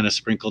one kind of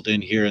sprinkled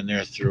in here and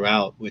there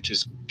throughout, which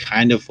is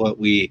kind of what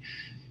we,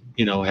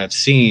 have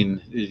seen.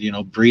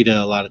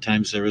 Breida, a lot of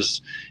times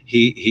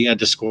he had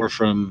to score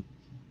from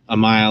a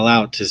mile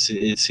out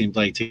it seemed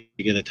like to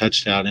get a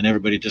touchdown, and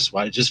everybody just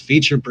wanted just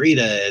feature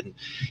Breida, and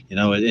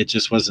it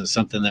just wasn't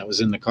something that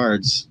was in the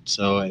cards.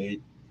 So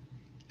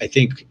I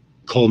think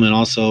Coleman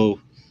also,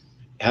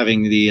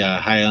 having the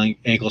high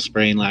ankle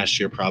sprain last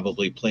year,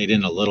 probably played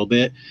in a little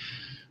bit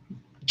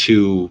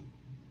to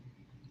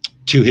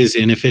his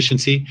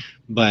inefficiency,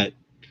 but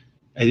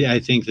I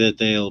think that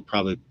they'll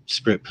probably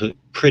split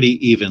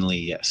pretty evenly,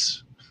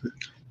 yes.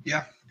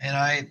 Yeah, and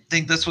I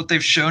think that's what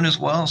they've shown as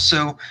well.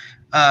 So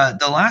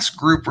the last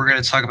group we're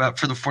going to talk about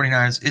for the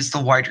 49ers is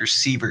the wide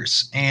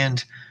receivers.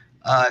 And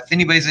If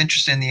anybody's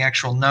interested in the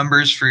actual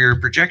numbers for your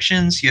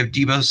projections, you have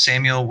Deebo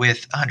Samuel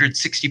with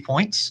 160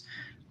 points,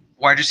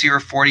 wide receiver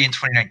 40 in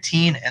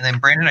 2019, and then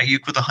Brandon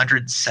Ayuk with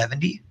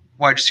 170,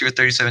 wide receiver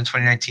 37 in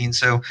 2019.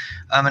 So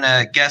I'm going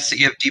to guess that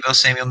you have Deebo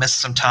Samuel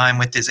missed some time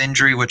with his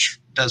injury, which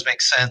does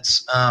make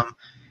sense.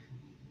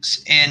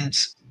 And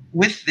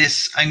with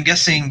this, I'm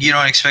guessing you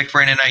don't expect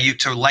Brandon Ayuk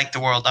to light the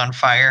world on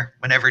fire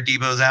whenever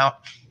Deebo's out.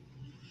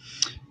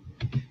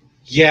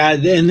 Yeah,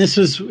 and this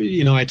was,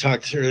 I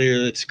talked earlier,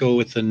 let's go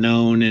with the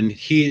known, and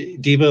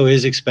Deebo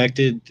is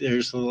expected.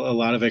 There's a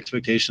lot of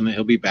expectation that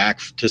he'll be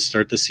back to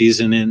start the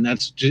season, and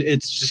it's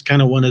just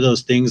kind of one of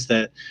those things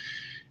that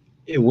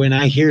when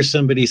I hear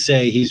somebody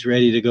say he's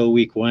ready to go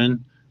week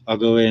 1, I'll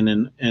go in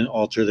and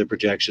alter the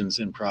projections,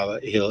 and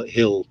probably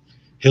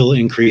he'll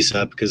increase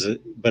up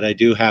but I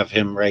do have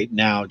him right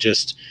now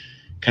just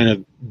kind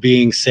of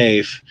being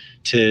safe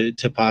to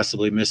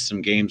possibly miss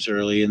some games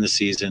early in the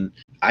season.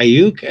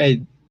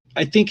 Ayuk,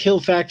 I think he'll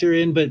factor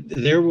in, but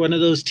they're one of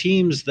those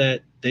teams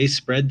that they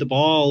spread the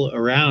ball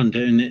around.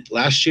 And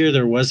last year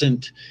there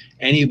wasn't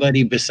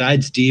anybody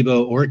besides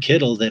Deebo or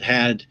Kittle that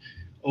had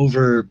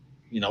over,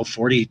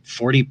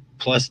 40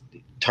 plus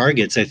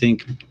targets. I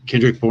think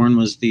Kendrick Bourne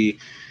was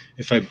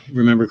if I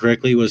remember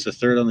correctly, was the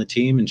third on the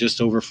team and just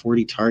over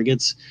 40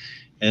 targets.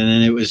 And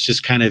then it was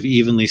just kind of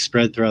evenly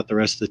spread throughout the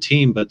rest of the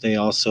team, but they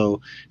also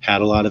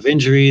had a lot of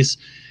injuries.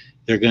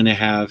 They're going to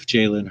have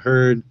Jalen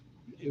Hurd.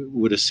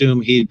 Would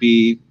assume he'd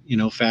be,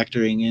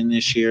 factoring in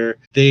this year.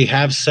 They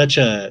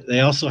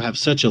also have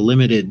such a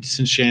limited,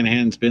 since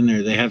Shanahan's been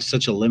there, they have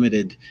such a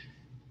limited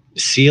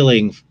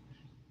ceiling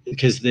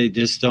because they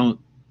just don't,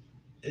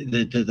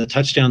 the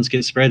touchdowns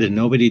get spread and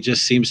nobody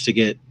just seems to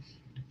get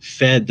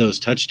fed those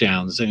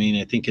touchdowns. I mean,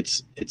 I think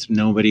it's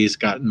nobody's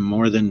gotten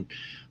more than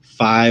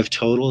 5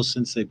 total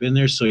since they've been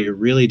there. So you're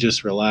really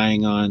just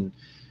relying on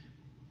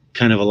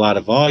kind of a lot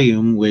of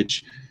volume,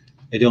 which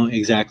I don't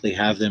exactly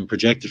have them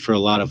projected for a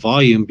lot of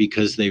volume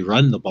because they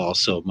run the ball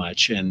so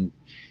much, and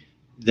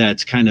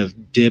that's kind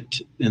of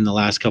dipped in the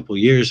last couple of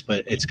years,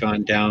 but it's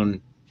gone down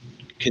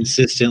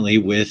consistently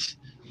with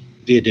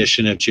the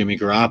addition of Jimmy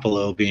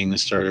Garoppolo being the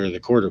starter of the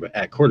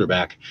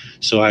quarterback.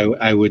 So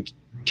I would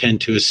tend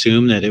to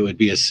assume that it would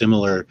be a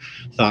similar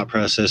thought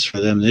process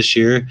for them this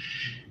year.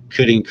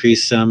 Could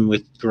increase some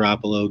with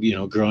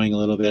Garoppolo, growing a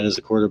little bit as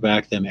a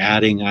quarterback, them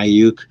adding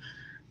Ayuk,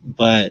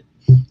 but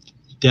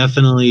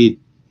definitely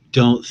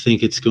don't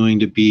think it's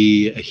going to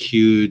be a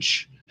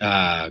huge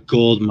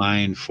gold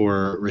mine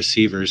for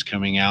receivers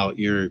coming out.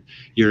 You're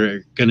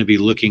going to be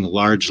looking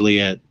largely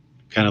at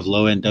kind of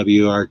low end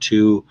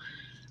WR2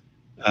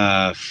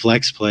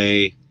 flex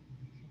play,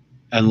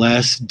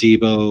 unless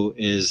Deebo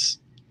is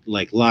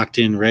like locked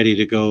in, ready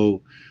to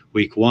go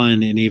week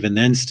 1, and even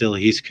then,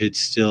 he could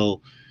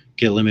still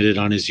get limited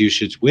on his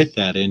usage with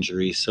that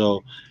injury.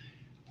 So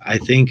I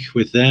think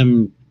with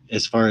them,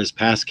 as far as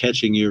pass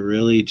catching, you're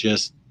really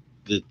just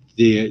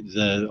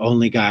the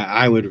only guy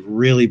I would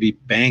really be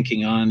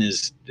banking on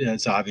is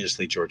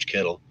obviously George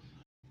Kittle.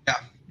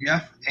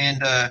 Yeah,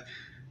 and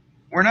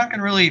we're not going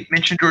to really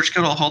mention George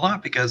Kittle a whole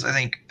lot because I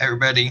think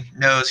everybody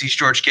knows he's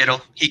George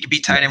Kittle. He could be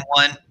tight end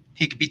 1,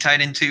 he could be tight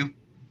end 2.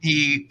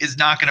 He is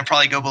not going to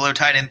probably go below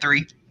tight end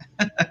 3.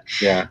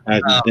 Yeah,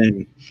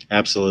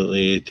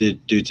 absolutely. The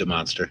dude's a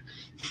monster.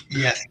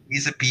 Yes,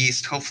 he's a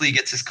beast. Hopefully he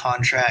gets his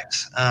contract.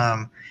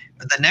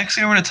 The next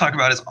thing I want to talk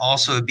about is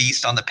also a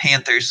beast on the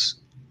Panthers.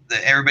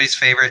 Everybody's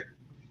favorite,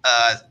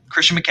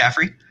 Christian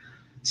McCaffrey.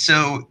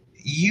 So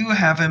you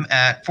have him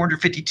at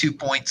 452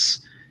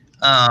 points,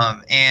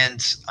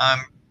 and I'm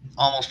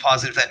almost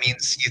positive that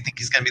means you think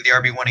he's going to be the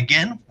RB1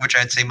 again, which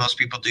I'd say most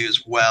people do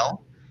as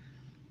well.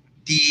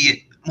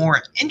 The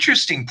more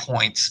interesting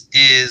points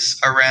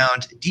is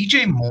around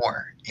DJ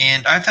Moore,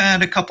 and I've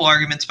had a couple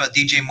arguments about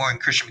DJ Moore and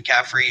Christian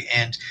McCaffrey,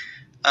 and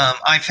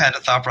I've had a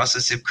thought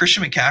process. If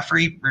Christian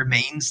McCaffrey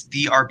remains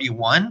the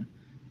RB1,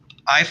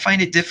 I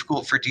find it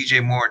difficult for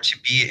DJ Moore to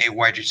be a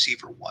wide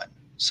receiver 1.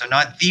 So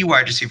not the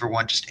wide receiver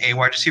 1, just a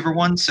wide receiver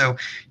 1. So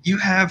you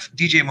have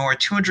DJ Moore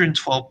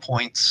 212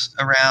 points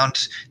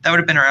around. That would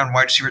have been around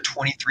wide receiver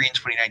 23 in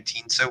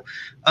 2019. So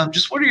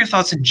just what are your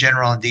thoughts in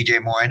general on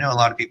DJ Moore? I know a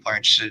lot of people are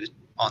interested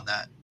on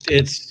that.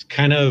 It's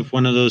kind of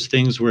one of those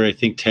things where I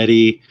think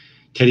Teddy's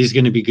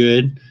going to be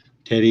good.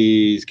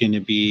 Teddy's going to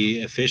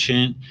be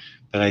efficient.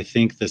 But I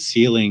think the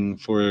ceiling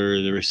for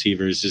the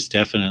receivers is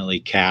definitely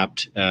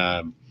capped.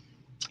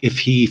 If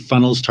he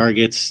funnels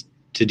targets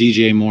to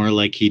DJ Moore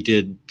like he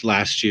did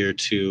last year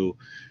to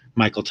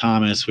Michael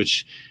Thomas,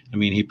 which, I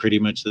mean, he pretty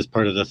much, that's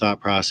part of the thought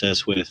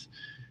process with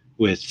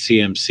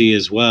CMC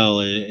as well,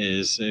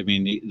 is, I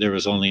mean, there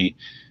was only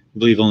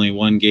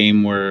one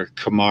game where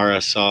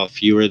Kamara saw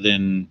fewer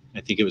than,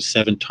 I think it was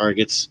 7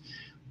 targets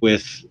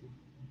with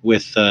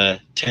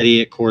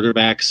Teddy at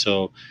quarterback.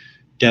 So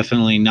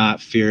definitely not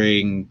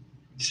fearing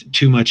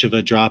too much of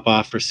a drop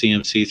off for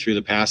CMC through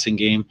the passing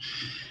game.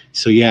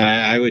 So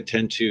yeah, I would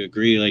tend to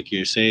agree, like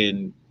you're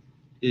saying,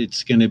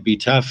 it's going to be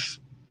tough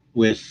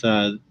with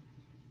the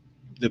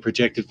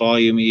projected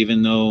volume,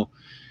 even though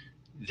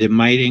they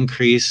might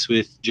increase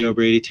with Joe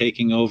Brady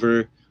taking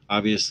over.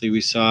 Obviously, we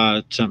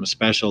saw something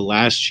special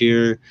last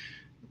year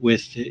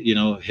with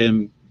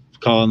him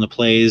calling the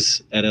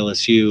plays at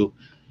LSU,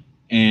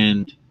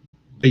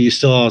 but you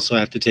still also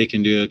have to take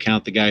into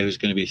account the guy who's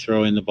going to be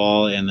throwing the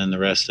ball and then the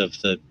rest of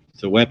the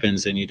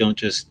weapons, and you don't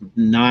just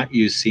not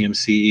use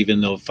CMC,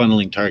 even though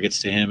funneling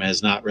targets to him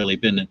has not really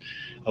been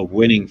a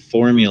winning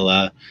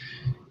formula.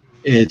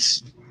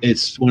 It's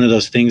one of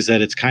those things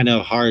that it's kind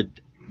of hard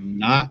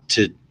not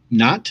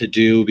to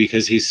do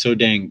because he's so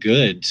dang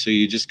good. So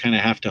you just kind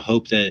of have to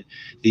hope that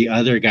the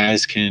other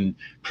guys can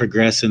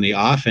progress in the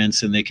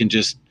offense and they can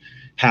just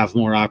have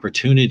more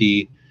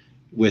opportunity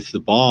with the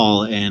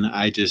ball. And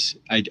I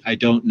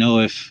don't know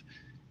if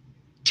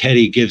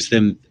Teddy gives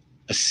them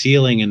a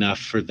ceiling enough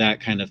for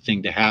that kind of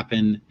thing to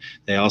happen.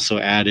 They also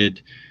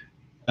added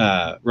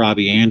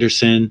Robbie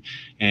Anderson,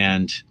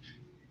 and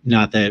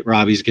not that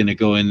Robbie's going to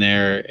go in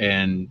there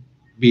and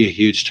be a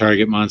huge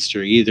target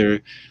monster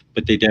either,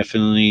 but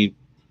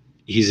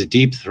he's a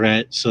deep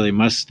threat. So they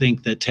must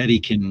think that Teddy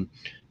can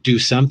do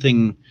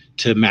something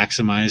to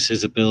maximize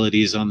his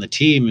abilities on the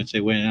team if they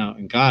went out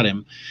and got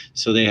him.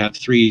 So they have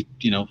 3,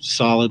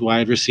 solid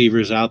wide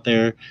receivers out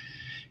there.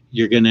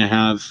 You're going to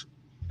have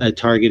a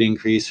target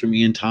increase from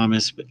Ian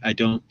Thomas, but I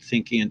don't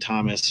think Ian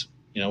Thomas,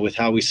 with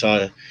how we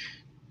saw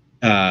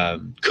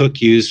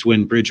Cook used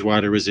when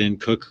Bridgewater was in,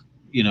 Cook,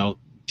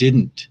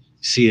 didn't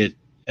see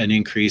an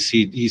increase.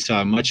 He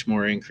saw a much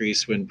more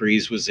increase when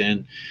Breeze was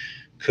in.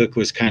 Cook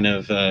was kind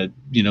of,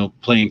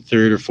 playing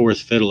third or fourth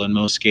fiddle in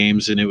most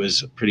games, and it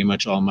was pretty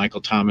much all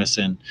Michael Thomas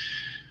and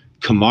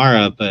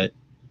Kamara. But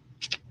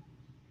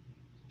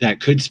that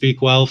could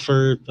speak well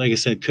for, like I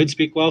said,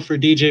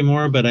 DJ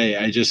Moore. But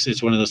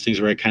it's one of those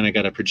things where I kind of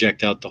got to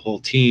project out the whole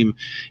team.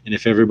 And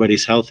if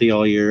everybody's healthy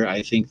all year,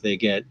 I think they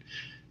get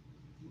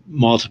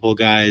multiple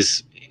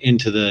guys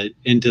into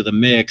the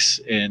mix,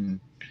 and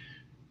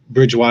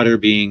Bridgewater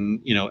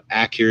being,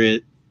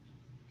 accurate,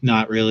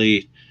 not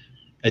really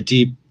a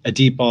deep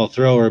ball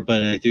thrower,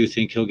 but I do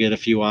think he'll get a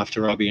few off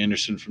to Robbie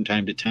Anderson from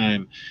time to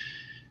time.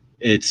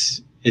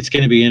 It's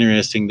going to be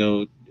interesting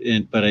though,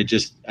 but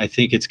I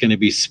think it's going to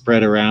be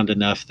spread around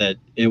enough that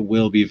it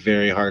will be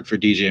very hard for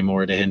DJ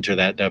Moore to enter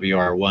that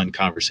WR1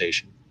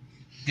 conversation.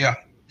 Yeah,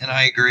 and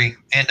I agree.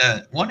 And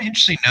one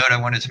interesting note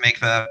I wanted to make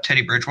about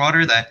Teddy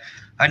Bridgewater, that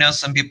I know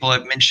some people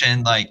have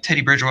mentioned like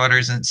Teddy Bridgewater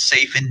isn't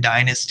safe in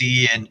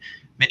Dynasty, and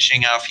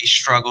mentioning how if he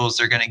struggles,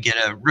 they're going to get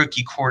a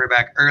rookie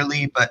quarterback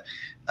early. But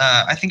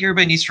I think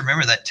everybody needs to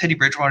remember that Teddy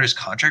Bridgewater's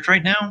contract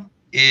right now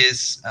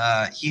is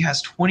he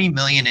has $20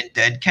 million in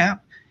dead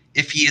cap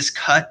if he is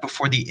cut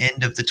before the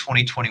end of the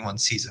 2021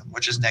 season,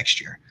 which is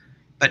next year.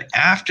 But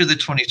after the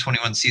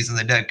 2021 season,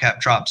 the dead cap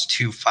drops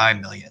to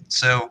 $5 million.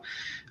 So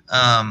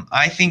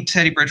I think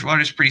Teddy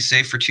Bridgewater is pretty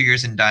safe for 2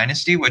 years in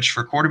Dynasty, which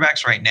for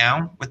quarterbacks right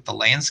now with the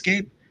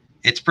landscape,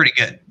 it's pretty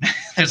good.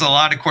 There's a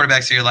lot of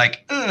quarterbacks here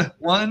like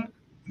 1,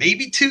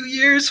 maybe 2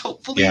 years,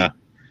 hopefully. Yeah.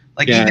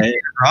 Like even Aaron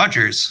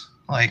Rodgers,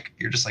 like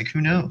you're just like, who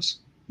knows?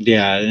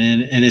 Yeah,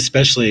 and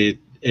especially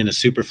in a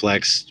super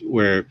flex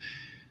where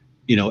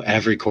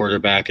every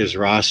quarterback is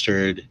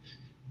rostered,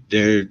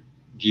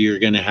 you're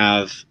going to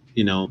have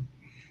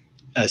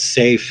a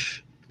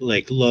safe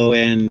like low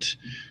end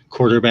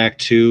quarterback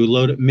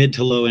 2, mid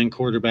to low end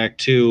quarterback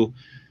 2.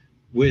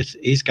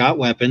 He's got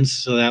weapons,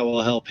 so that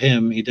will help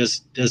him. He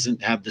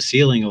doesn't have the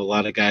ceiling of a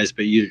lot of guys,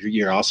 but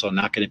you're also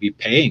not going to be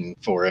paying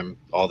for him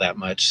all that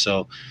much.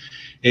 So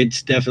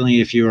it's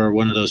definitely, if you are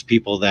one of those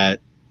people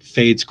that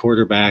fades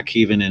quarterback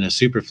even in a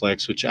super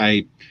flex, which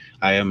I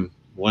am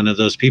one of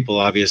those people.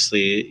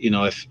 Obviously,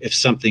 if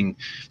something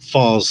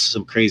falls,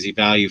 some crazy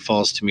value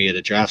falls to me at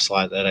a draft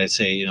slot that I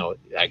say,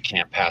 I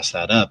can't pass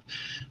that up,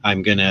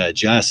 I'm going to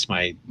adjust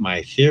my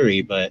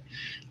theory. But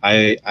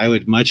I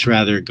would much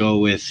rather go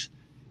with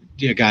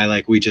a guy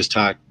like we just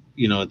talked,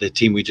 the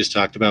team we just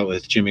talked about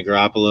with Jimmy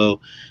Garoppolo,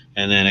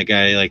 and then a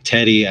guy like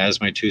Teddy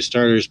as my 2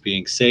 starters,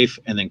 being safe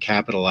and then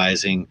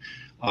capitalizing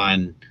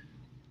on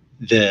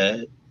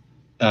the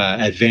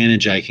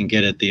advantage I can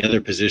get at the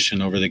other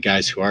position over the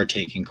guys who are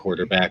taking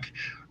quarterback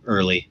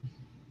early.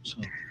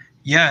 So.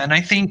 Yeah, and I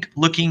think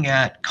looking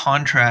at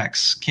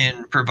contracts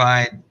can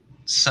provide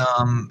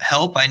some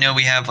help. I know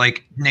we have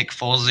like Nick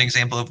Foles, an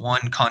example of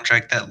one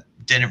contract that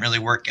didn't really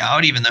work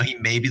out, even though he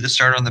may be the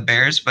starter on the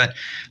Bears. But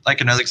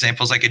like another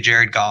example is like a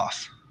Jared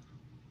Goff.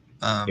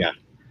 Yeah,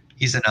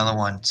 he's another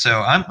one.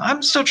 So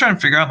I'm still trying to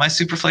figure out my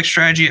super flex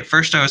strategy. At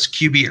first, I was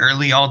QB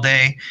early all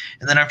day,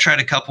 and then I've tried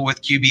a couple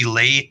with QB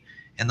late,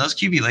 and those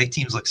QB late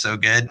teams look so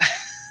good.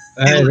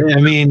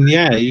 I mean,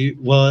 yeah.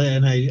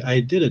 And I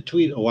did a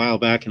tweet a while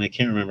back, and I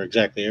can't remember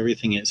exactly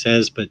everything it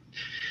says, but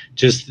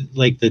just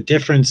like the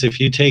difference if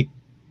you take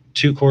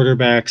 2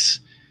 quarterbacks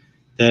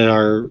that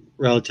are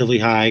relatively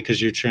high,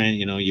 because you're trying,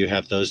 you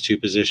have those 2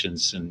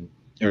 positions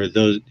or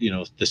those,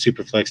 the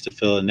super flex to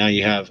fill, and now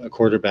you have a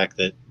quarterback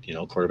that,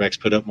 quarterbacks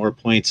put up more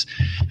points.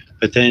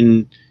 But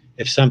then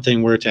if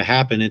something were to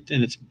happen, and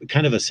it's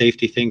kind of a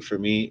safety thing for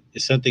me,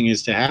 if something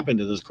is to happen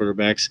to those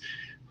quarterbacks,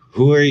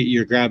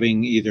 you're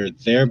grabbing either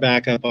their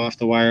backup off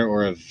the wire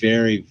or a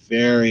very,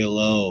 very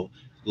low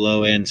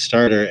low end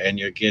starter, and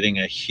you're getting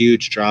a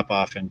huge drop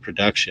off in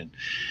production.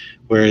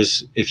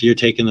 Whereas if you're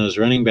taking those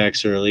running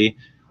backs early,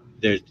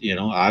 there,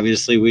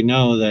 obviously we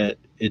know that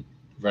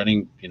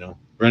running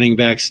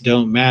backs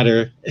don't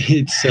matter.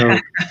 So,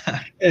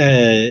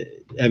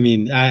 I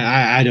mean,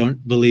 I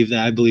don't believe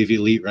that. I believe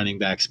elite running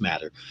backs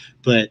matter,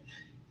 but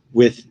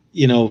with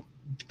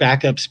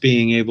backups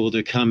being able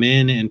to come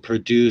in and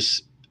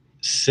produce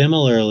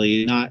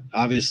similarly, not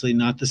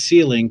the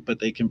ceiling, but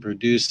they can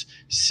produce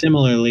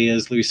similarly,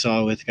 as we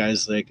saw with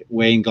guys like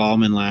Wayne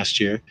Gallman last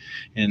year,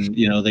 and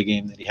the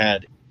game that he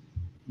had.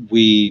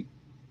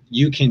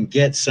 You can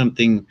get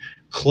something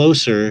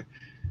closer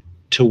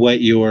to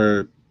what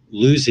you're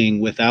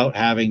losing without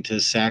having to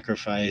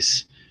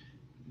sacrifice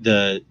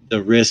the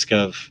risk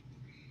of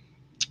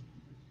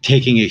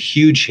taking a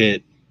huge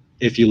hit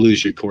if you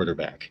lose your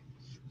quarterback.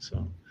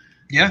 So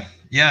yeah,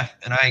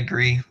 and I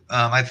agree.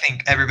 I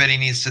think everybody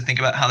needs to think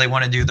about how they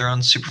want to do their own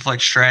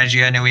superflex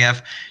strategy. I know we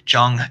have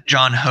John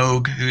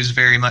Hogue, who's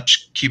very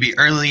much QB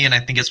early, and I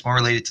think it's more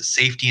related to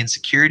safety and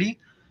security.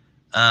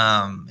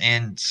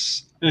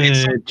 John's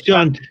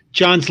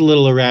a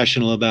little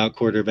irrational about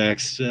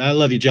quarterbacks. I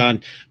love you,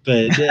 John,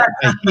 but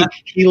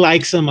he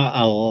likes them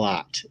a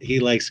lot. He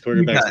likes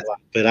quarterbacks a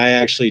lot. But I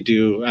actually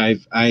do.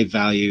 I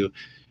value.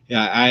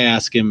 Yeah, I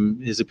asked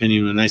him his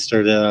opinion when I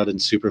started out in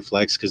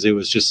Superflex, because it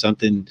was just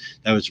something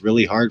that was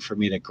really hard for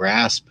me to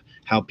grasp,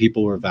 how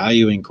people were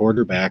valuing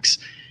quarterbacks,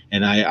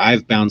 and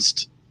I've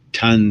bounced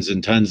tons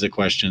and tons of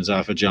questions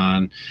off of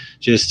John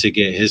just to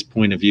get his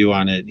point of view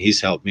on it.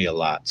 He's helped me a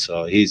lot,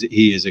 so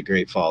he is a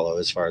great follow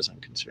as far as I'm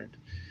concerned.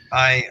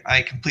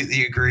 I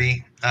completely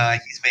agree.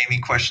 He's made me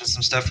question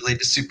some stuff related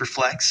to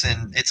Superflex,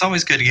 and it's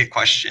always good to get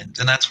questioned.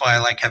 And that's why I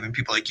like having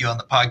people like you on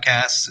the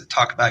podcast to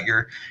talk about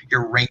your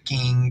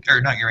ranking, or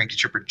not your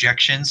rankings, your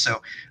projections.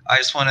 So I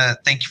just want to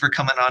thank you for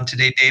coming on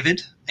today,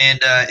 David. And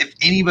if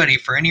anybody,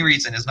 for any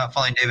reason, is not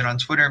following David on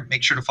Twitter,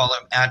 make sure to follow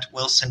him at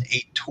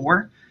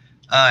Wilson8Tor.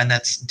 And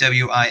that's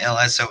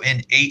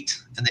WILSON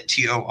 8 and then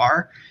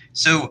TOR.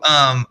 So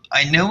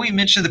I know we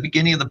mentioned at the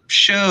beginning of the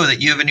show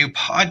that you have a new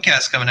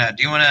podcast coming out.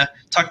 Do you want to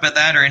talk about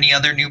that or any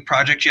other new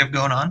project you have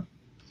going on?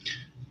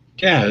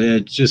 Yeah,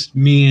 just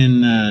me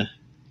and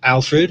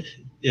Alfred.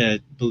 Yeah, I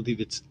believe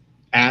it's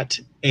at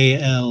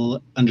AL_FFRED.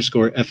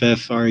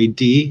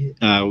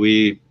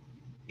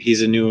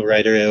 He's a new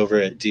writer over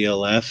at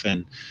DLF,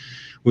 and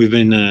we've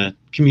been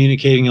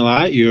communicating a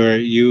lot.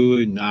 You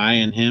and I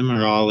and him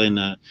are all in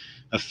a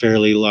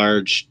fairly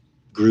large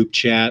group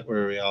chat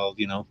where we all,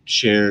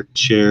 share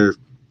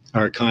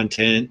our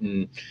content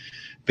and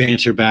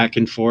banter back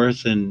and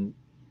forth. And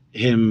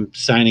him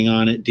signing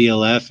on at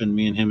DLF, and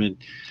me and him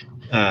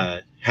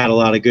had a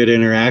lot of good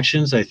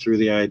interactions. I threw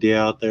the idea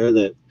out there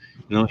that,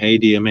 hey,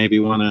 do you maybe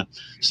want to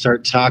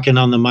start talking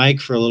on the mic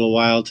for a little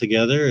while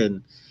together?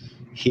 And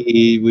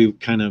we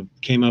kind of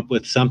came up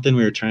with something.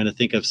 We were trying to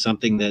think of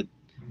something that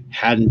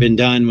hadn't been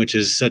done, which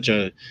is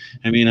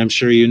I'm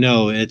sure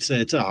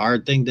it's a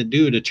hard thing to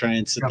do, to try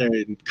and sit there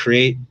and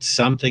create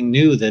something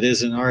new that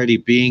isn't already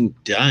being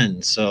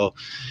done. So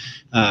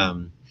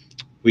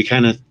we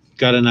kind of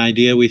got an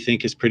idea we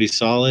think is pretty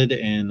solid,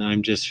 and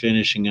I'm just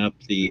finishing up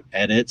the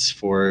edits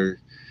for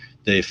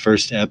the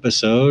first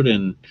episode,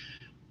 and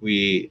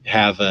we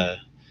have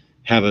a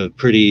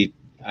pretty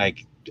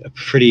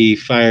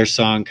fire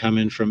song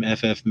coming from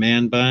FF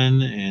Man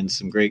Bun, and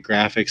some great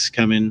graphics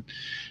coming,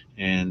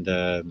 and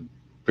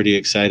pretty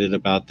excited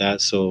about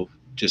that. So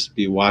just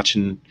be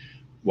watching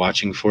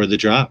for the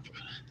drop.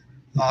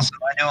 Awesome.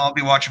 I know I'll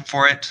be watching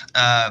for it.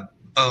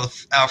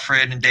 Both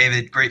Alfred and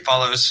David, great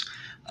follows.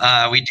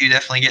 We do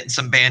definitely get in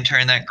some banter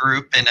in that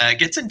group, and it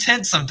gets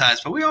intense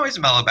sometimes, but we always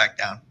mellow back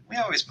down.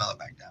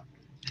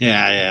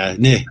 Yeah.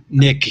 Nick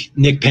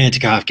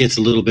Pantakoff gets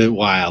a little bit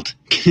wild.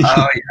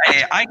 Oh,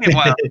 yeah, I get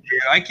wild too.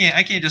 I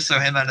can't just throw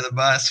him under the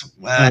bus.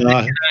 Nick and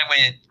I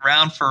went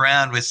round for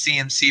round with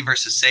CMC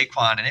versus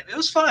Saquon, and it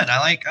was fun. I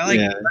like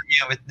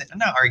I'm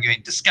not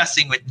arguing,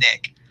 discussing with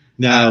Nick.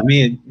 No,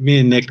 me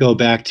and Nick go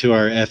back to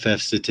our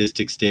FF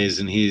statistics days,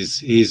 and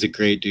he's a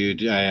great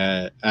dude.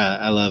 I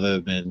love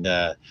him,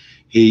 and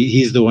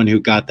he's the one who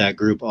got that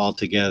group all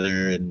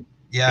together, and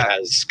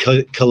has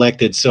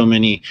collected so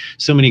many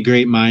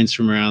great minds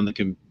from around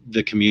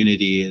the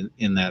community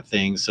in that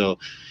thing. So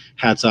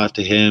hats off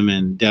to him,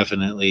 and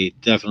definitely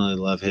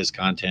love his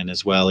content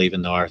as well,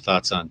 even though our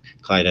thoughts on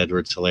Clyde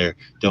Edwards-Helaire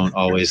don't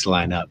always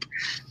line up.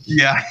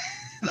 Yeah,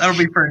 that'll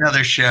be for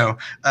another show.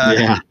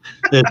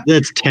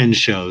 That's 10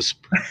 shows.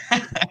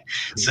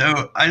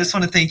 So I just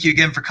want to thank you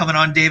again for coming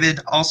on, David.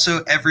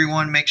 Also,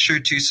 everyone, make sure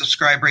to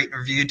subscribe, rate, and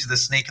review to the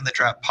Snake in the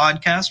Draft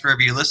podcast,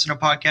 wherever you listen to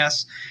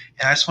podcasts.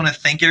 And I just want to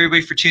thank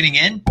everybody for tuning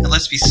in, and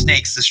let's be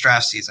snakes this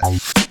draft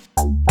season.